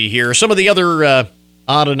 Let's see here. Some of the other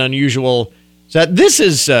odd and unusual. So this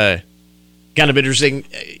is kind of interesting.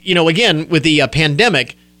 You know, again, with the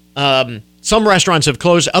pandemic, some restaurants have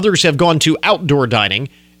closed. Others have gone to outdoor dining.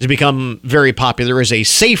 It's become very popular as a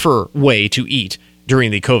safer way to eat during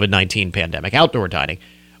the COVID-19 pandemic, outdoor dining.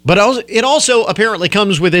 But it also apparently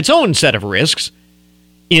comes with its own set of risks.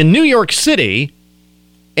 In New York City,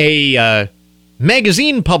 a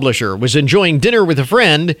magazine publisher was enjoying dinner with a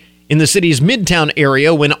friend in the city's Midtown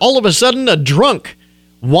area when all of a sudden a drunk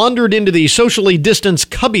wandered into the socially distanced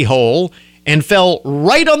cubbyhole and fell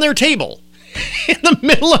right on their table in the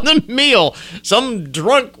middle of the meal. Some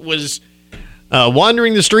drunk was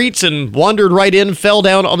wandering the streets and wandered right in, fell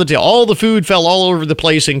down on the table. All the food fell all over the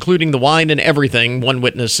place, including the wine and everything, one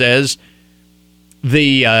witness says.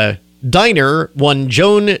 The diner, one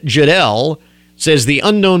Joan Jadell, says the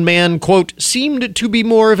unknown man, quote, seemed to be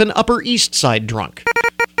more of an Upper East Side drunk.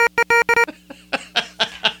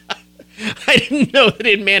 I didn't know that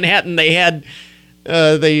in Manhattan they had,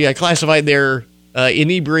 they classified their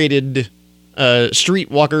inebriated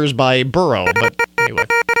streetwalkers by borough. But anyway,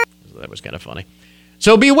 that was kind of funny.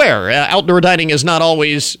 So beware, outdoor dining is not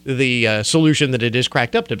always the solution that it is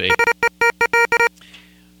cracked up to be.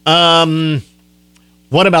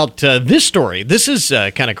 What about this story? This is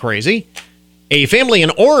kind of crazy. A family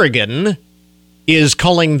in Oregon is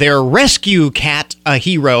calling their rescue cat a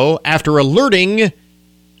hero after alerting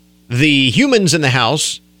the humans in the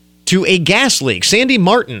house to a gas leak. Sandy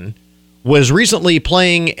Martin was recently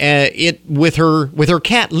playing it with her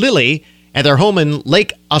cat Lily at their home in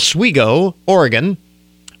Lake Oswego, Oregon,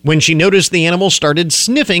 when she noticed the animal started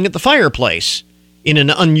sniffing at the fireplace in an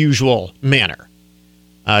unusual manner.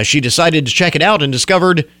 She decided to check it out and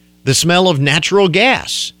discovered the smell of natural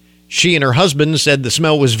gas. She and her husband said the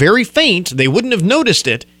smell was very faint. They wouldn't have noticed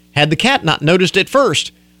it had the cat not noticed it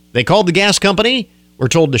first. They called the gas company, were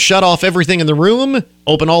told to shut off everything in the room,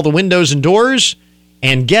 open all the windows and doors,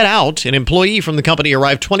 and get out. An employee from the company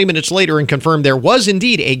arrived 20 minutes later and confirmed there was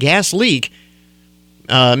indeed a gas leak.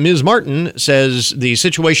 Ms. Martin says the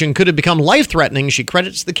situation could have become life-threatening. She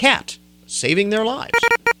credits the cat, saving their lives.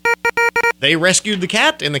 They rescued the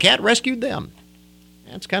cat, and the cat rescued them.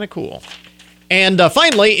 That's kind of cool. And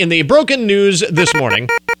finally, in the broken news this morning,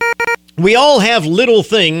 we all have little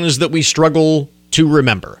things that we struggle to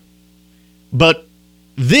remember. But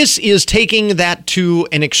this is taking that to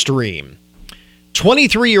an extreme.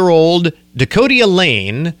 23-year-old Dakota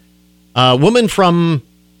Lane, a woman from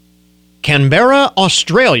Canberra,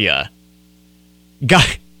 Australia.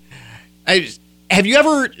 Have you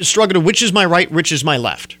ever struggled with which is my right, which is my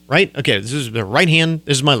left? Right? Okay, this is the right hand,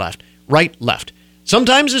 this is my left. Right, left.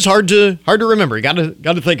 Sometimes it's hard to remember. You got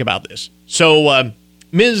to think about this. So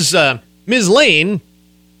Ms. Lane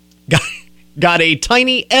got a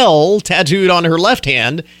tiny L tattooed on her left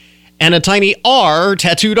hand and a tiny R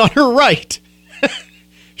tattooed on her right.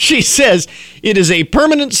 She says it is a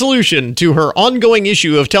permanent solution to her ongoing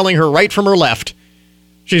issue of telling her right from her left.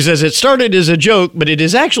 She says it started as a joke, but it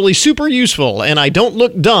is actually super useful, and I don't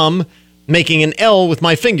look dumb making an L with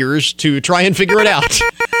my fingers to try and figure it out.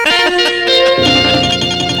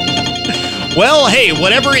 Well, hey,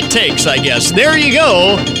 whatever it takes, I guess. There you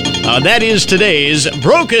go. That is today's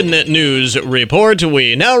Broken News Report.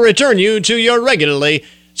 We now return you to your regularly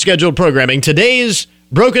scheduled programming. Today's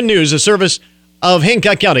Broken News, a service of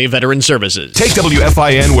Hancock County Veteran Services. Take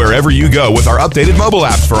WFIN wherever you go with our updated mobile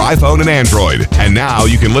apps for iPhone and Android. And now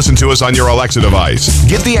you can listen to us on your Alexa device.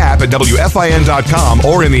 Get the app at WFIN.com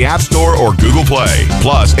or in the App Store or Google Play.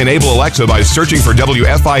 Plus, enable Alexa by searching for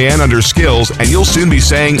WFIN under Skills, and you'll soon be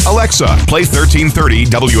saying, Alexa, play 1330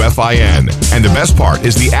 WFIN. And the best part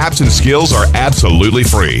is the apps and skills are absolutely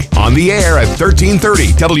free. On the air at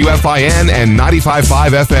 1330 WFIN and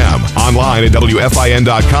 95.5 FM. Online at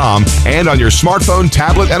WFIN.com and on your smartphone,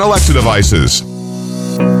 tablet, and Alexa devices. Of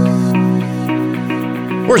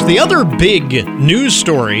course, the other big news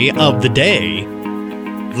story of the day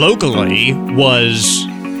locally was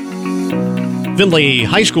Findlay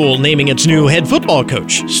High School naming its new head football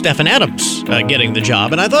coach, Stephen Adams, getting the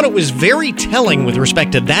job. And I thought it was very telling with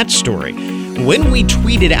respect to that story. When we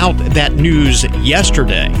tweeted out that news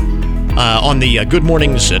yesterday on the Good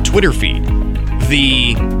Mornings Twitter feed,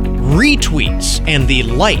 the retweets and the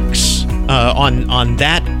likes on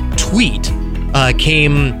that tweet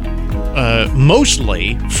came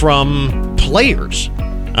mostly from players,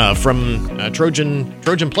 from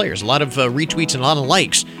Trojan players. A lot of retweets and a lot of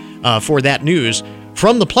likes for that news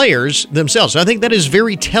from the players themselves. So I think that is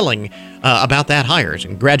very telling about that hire.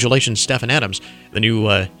 Congratulations, Stephen Adams, the new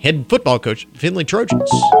head football coach, Findlay Trojans.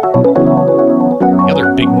 The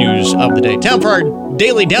other big news of the day. Time for our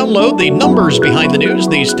daily download, the numbers behind the news,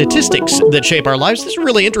 the statistics that shape our lives. This is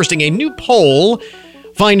really interesting. A new poll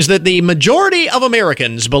finds that the majority of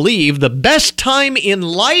Americans believe the best time in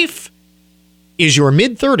life is your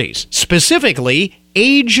mid-30s. Specifically,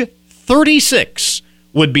 age 36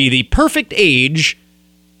 would be the perfect age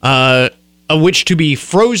of which to be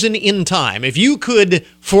frozen in time. If you could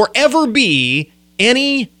forever be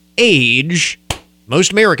any age,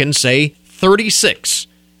 most Americans say 36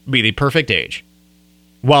 would be the perfect age.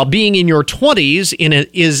 While being in your 20s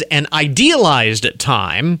is an idealized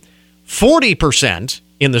time, 40%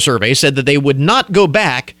 in the survey said that they would not go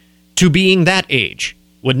back to being that age,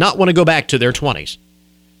 would not want to go back to their 20s.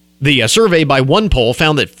 The survey by one poll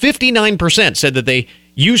found that 59% said that they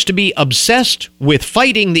used to be obsessed with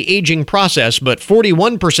fighting the aging process, but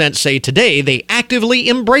 41% say today they actively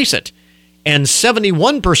embrace it. And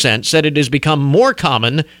 71% said it has become more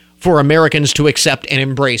common for Americans to accept and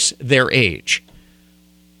embrace their age.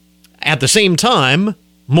 At the same time,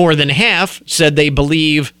 more than half said they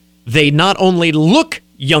believe they not only look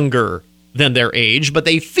younger than their age, but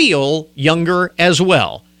they feel younger as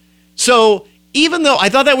well. So even though I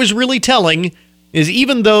thought that was really telling, is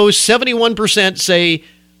even though 71% say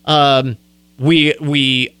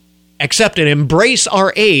we accept and embrace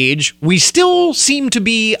our age, we still seem to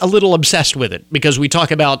be a little obsessed with it because we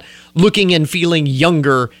talk about looking and feeling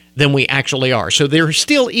younger than we actually are. So there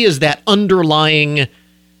still is that underlying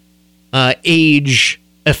age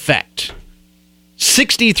effect.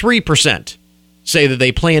 63% say that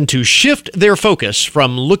they plan to shift their focus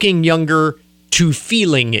from looking younger to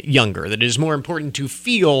feeling younger. That it is more important to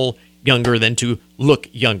feel younger than to look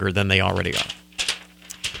younger than they already are.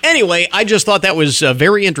 Anyway, I just thought that was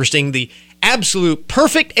very interesting. The absolute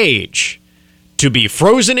perfect age to be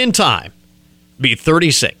frozen in time, be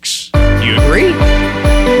 36. Do you agree?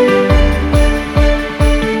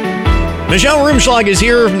 Michelle Rumschlag is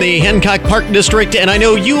here from the Hancock Park District, and I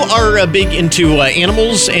know you are big into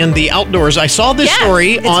animals and the outdoors. I saw this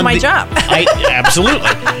story it's on my job. Absolutely.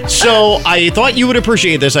 So I thought you would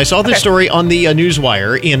appreciate this. I saw this story on the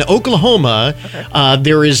Newswire. In Oklahoma,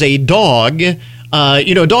 there is a dog.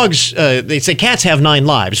 Dogs, they say cats have 9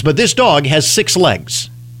 lives, but this dog has 6 legs.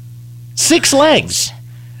 6 legs.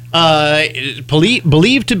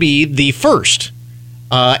 Believed to be the first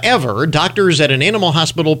ever. Doctors at an animal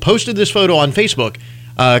hospital posted this photo on Facebook,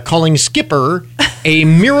 calling Skipper a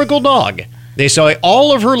miracle dog. They say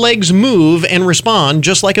all of her legs move and respond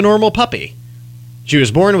just like a normal puppy. She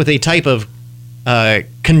was born with a type of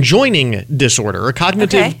conjoining disorder, a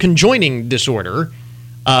cognitive conjoining disorder.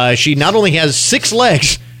 She not only has 6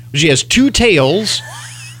 legs, she has 2 tails,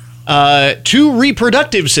 2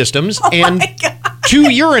 reproductive systems, and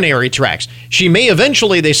 2 urinary tracts.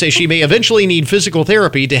 They say she may eventually need physical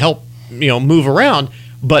therapy to help, move around.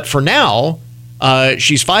 But for now,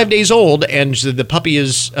 she's 5 days old, and the puppy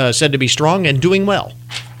is said to be strong and doing well.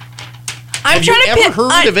 Have you ever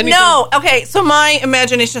heard of anything? No. Okay, so my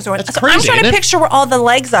imagination is going. That's crazy, I'm trying to picture where all the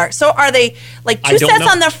legs are. So are they like 2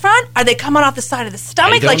 sets on the front? Are they coming off the side of the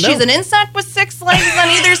stomach? Like she's an insect with 6 legs on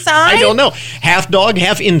either side? I don't know. Half dog,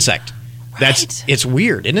 half insect. It's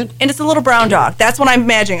weird, isn't it? And it's a little brown dog. That's what I'm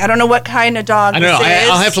imagining. I don't know what kind of dog this is.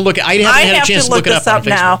 I'll have to look. I haven't had a chance to look it up on Facebook,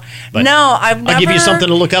 now. No, I've never. I'll give you something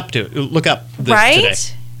to look up today.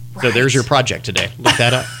 Right. So there's your project today. Look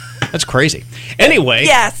that up. That's crazy. Anyway,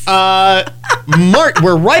 yes. March.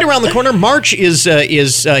 We're right around the corner. March is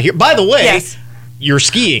here. By the way, you're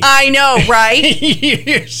skiing. I know, right?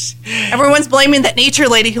 Everyone's blaming that nature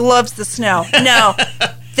lady who loves the snow. No,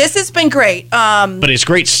 this has been great. But it's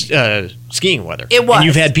great skiing weather. It was. And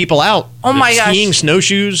you've had people out. Oh my gosh. Skiing,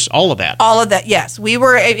 snowshoes, all of that. All of that. Yes, we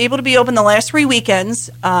were able to be open the last 3 weekends.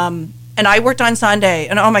 And I worked on Sunday,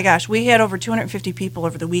 and oh my gosh, we had over 250 people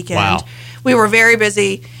over the weekend. Wow. We were very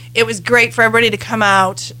busy. It was great for everybody to come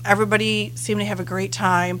out. Everybody seemed to have a great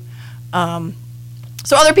time.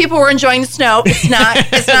 So other people were enjoying the snow. It's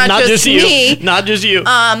not not just me. You. Not just you.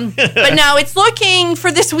 But now it's looking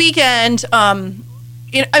for this weekend. We're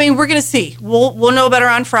going to see. We'll know better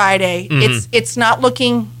on Friday. Mm-hmm. It's not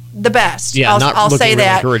looking the best. Yeah, I'll say really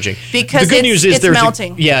that. Encouraging. Because the good news is it's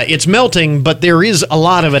melting. It's melting, but there is a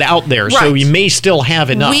lot of it out there, right. so we may still have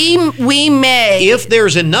enough. We may. If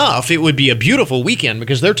there's enough, it would be a beautiful weekend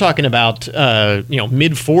because they're talking about mid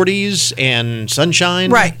 40s and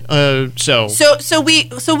sunshine. Right. So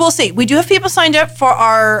we'll see. We do have people signed up for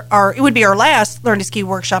our it would be our last Learn to Ski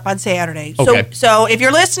workshop on Saturday. Okay. So if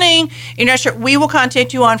you're listening, you're not sure, we will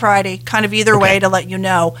contact you on Friday, kind of either way to let you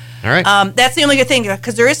know. All right. That's the only good thing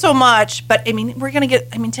because there is so much, but we're going to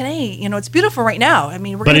get, today, it's beautiful right now.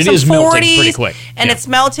 We're getting some 40s. Melting pretty quick. And it's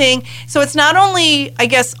melting. So it's not only, I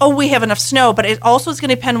guess, we have enough snow, but it also is going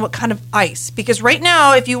to depend on what kind of ice. Because right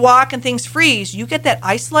now, if you walk and things freeze, you get that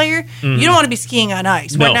ice layer. Mm-hmm. You don't want to be skiing on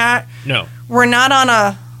ice. No. We're not on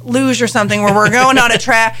a luge or something where we're going on a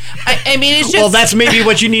track. It's just... Well, that's maybe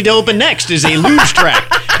what you need to open next is a luge track.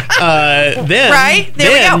 Then, right?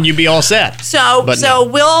 There we go. You'd be all set.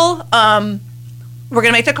 We're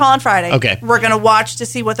going to make the call on Friday. Okay. We're going to watch to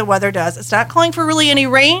see what the weather does. It's not calling for really any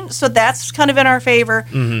rain, so that's kind of in our favor.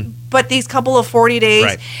 Mm-hmm. But these couple of 40 days.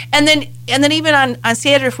 Right. And then even on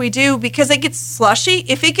Saturday, if we do, because it gets slushy,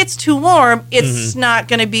 if it gets too warm, it's not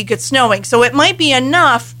going to be good snowing. So it might be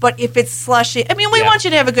enough, but if it's slushy, we want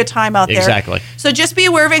you to have a good time out there. Exactly. So just be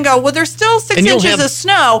aware of it and go, well, there's still 6 inches of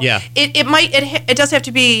snow. Yeah. It does have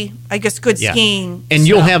to be, I guess, good skiing. And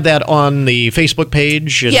you'll have that on the Facebook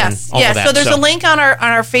page and all of that. So there's a link on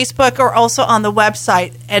our Facebook or also on the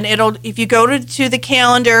website, and if you go to the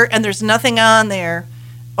calendar and there's nothing on there,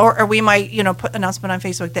 or we might put an announcement on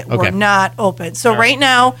Facebook that we're not open. So right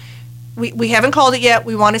now we haven't called it yet.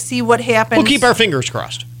 We want to see what happens. We'll keep our fingers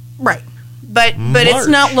crossed. Right, but it's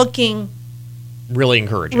not looking really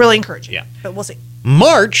encouraging. Yeah, but we'll see.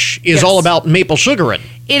 March is all about maple sugaring.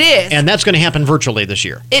 It is. And that's going to happen virtually this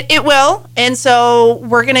year. It will. And so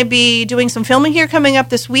we're going to be doing some filming here coming up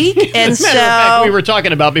this week. And As a matter of fact, we were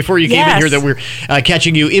talking about before you came in here that we're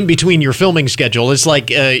catching you in between your filming schedule. It's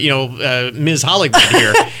like, Ms. Hollywood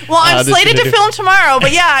here. Well, I'm slated to film tomorrow,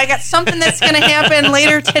 but I got something that's going to happen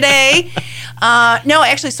later today. No,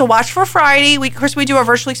 actually, so watch for Friday. Of course, we do our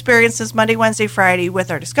virtual experiences Monday, Wednesday, Friday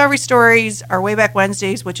with our Discovery Stories, our Wayback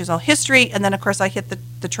Wednesdays, which is all history, and then, of course, I hit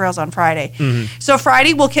the trails on Friday. Mm-hmm. So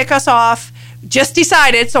Friday will kick us off, just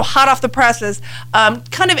decided, so hot off the presses,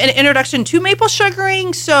 kind of an introduction to maple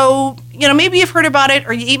sugaring. So, maybe you've heard about it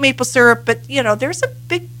or you eat maple syrup, but, there's a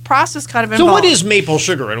big process kind of involved. So what is maple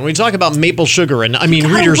sugaring? When we talk about maple sugaring,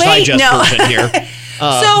 Reader's Digest version here.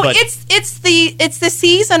 So but- it's the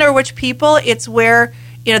season or which people, it's where,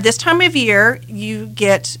 this time of year you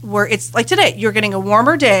get where it's like today, you're getting a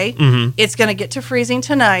warmer day. Mm-hmm. It's going to get to freezing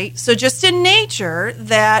tonight. So just in nature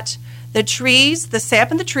that the trees, the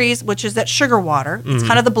sap in the trees, which is that sugar water, it's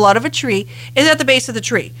kind of the blood of a tree, is at the base of the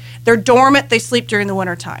tree. They're dormant. They sleep during the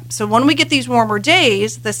wintertime. So when we get these warmer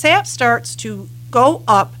days, the sap starts to go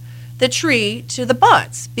up the tree to the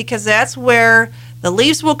buds because that's where the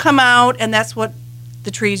leaves will come out and that's what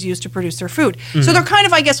the trees use to produce their food. So they're kind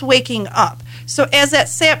of, I guess, waking up. So as that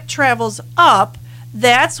sap travels up,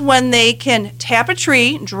 that's when they can tap a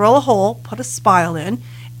tree, drill a hole, put a spile in,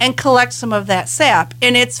 and collect some of that sap.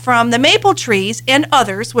 And it's from the maple trees and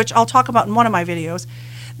others, which I'll talk about in one of my videos,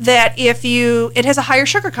 that it has a higher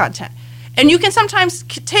sugar content. And you can sometimes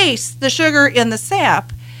taste the sugar in the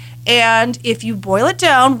sap. And if you boil it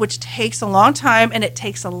down, which takes a long time, and it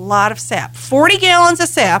takes a lot of sap, 40 gallons of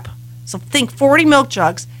sap, so think 40 milk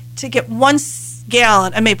jugs, to get 1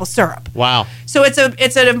 gallon of maple syrup. Wow. So it's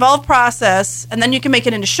an involved process, and then you can make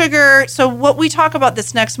it into sugar. So what we talk about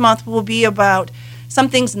this next month will be about some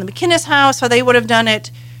things in the McInnes house, how they would have done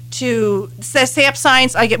it, to sap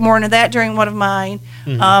science. I get more into that during one of mine.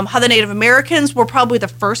 How the Native Americans were probably the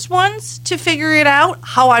first ones to figure it out.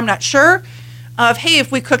 How, I'm not sure. Of, hey,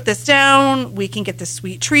 if we cook this down, we can get this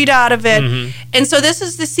sweet treat out of it. And so this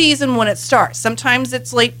is the season when it starts. Sometimes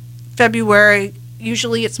it's late February.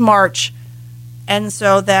 Usually it's March. And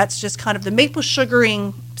so that's just kind of the maple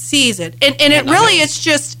sugaring season. And it really,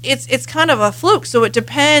 it's kind of a fluke. So it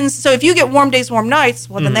depends. So if you get warm days, warm nights,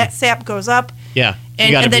 well, then that sap goes up. Yeah.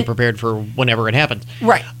 You got to be prepared for whenever it happens.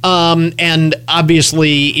 Right. And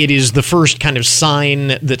obviously, it is the first kind of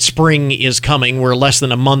sign that spring is coming. We're less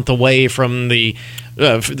than a month away from the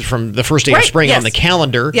first day of spring on the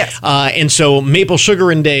calendar. Yes. And so maple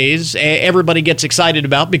sugaring days, everybody gets excited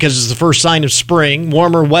about because it's the first sign of spring.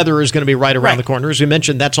 Warmer weather is going to be right around the corner. As we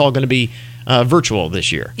mentioned, that's all going to be virtual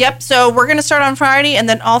this year. Yep. So we're going to start on Friday, and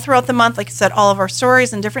then all throughout the month, like I said, all of our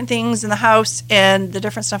stories and different things in the house and the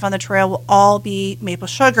different stuff on the trail will all be maple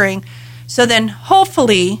sugaring. So then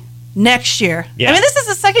hopefully next year. Yeah. I mean, this is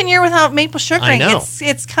the second year without maple sugaring. I know.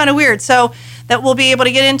 It's kind of weird. So that we'll be able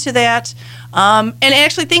to get into that. And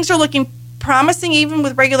actually things are looking promising even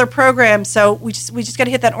with regular programs. So we just got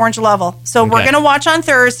to hit that orange level. So we're going to watch on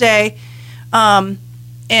Thursday. And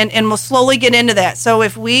we'll slowly get into that. So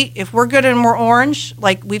if we're good and we're orange,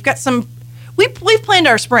 like we've got some, we've planned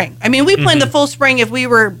our spring. I mean, we planned the full spring.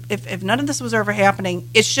 If none of this was ever happening,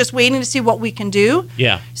 it's just waiting to see what we can do.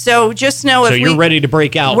 Yeah. So just know if you're ready to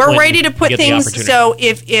break out, we're ready to put things. So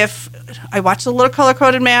if I watched the little color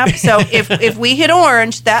coded map, so if we hit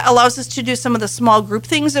orange, that allows us to do some of the small group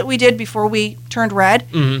things that we did before we turned red.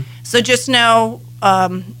 So just know.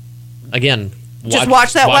 Again. Just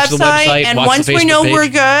watch that website, and once we know we're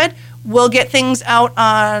good, we'll get things out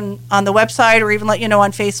on the website or even let you know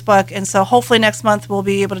on Facebook. And so hopefully next month we'll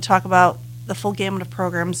be able to talk about the full gamut of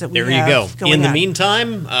programs that we have. There you go. In the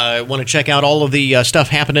meantime, I want to check out all of the stuff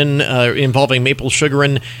happening involving maple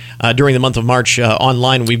sugaring during the month of March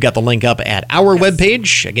online. We've got the link up at our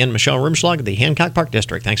webpage. Again, Michelle Rumschlag, the Hancock Park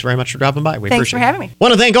District. Thanks very much for dropping by. Thanks for having me.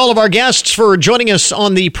 Want to thank all of our guests for joining us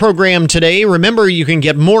on the program today. Remember, you can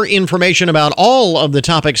get more information about all of the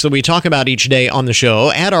topics that we talk about each day on the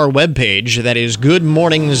show at our webpage. That is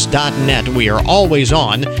goodmornings.net. We are always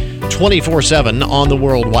on 24/7 on the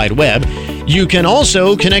World Wide Web. You can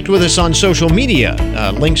also connect with us on social media.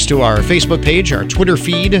 Links to our Facebook page, our Twitter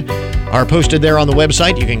feed are posted there on the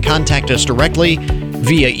website. You can contact us directly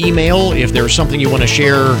via email. If there's something you want to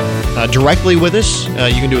share directly with us,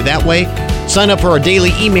 you can do it that way. Sign up for our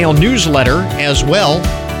daily email newsletter as well.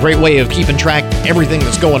 Great way of keeping track of everything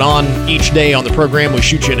that's going on each day on the program. We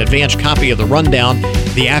shoot you an advanced copy of the rundown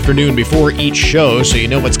the afternoon before each show so you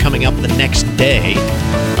know what's coming up the next day.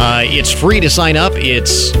 It's free to sign up.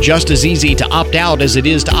 It's just as easy to opt out as it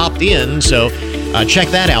is to opt in. So check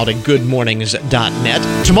that out at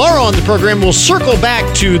goodmornings.net. Tomorrow on the program, we'll circle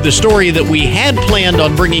back to the story that we had planned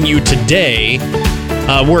on bringing you today.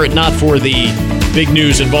 Were it not for the big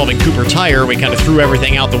news involving Cooper Tire, we kind of threw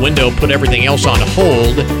everything out the window, put everything else on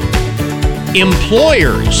hold.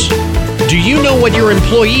 Employers, do you know what your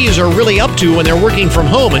employees are really up to when they're working from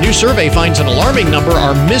home? A new survey finds an alarming number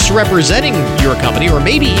are misrepresenting your company, or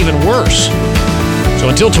maybe even worse. So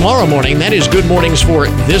until tomorrow morning, that is Good Mornings for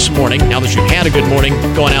this morning. Now that you've had a good morning,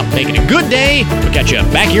 going out and making a good day, we'll catch you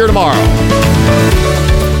back here tomorrow.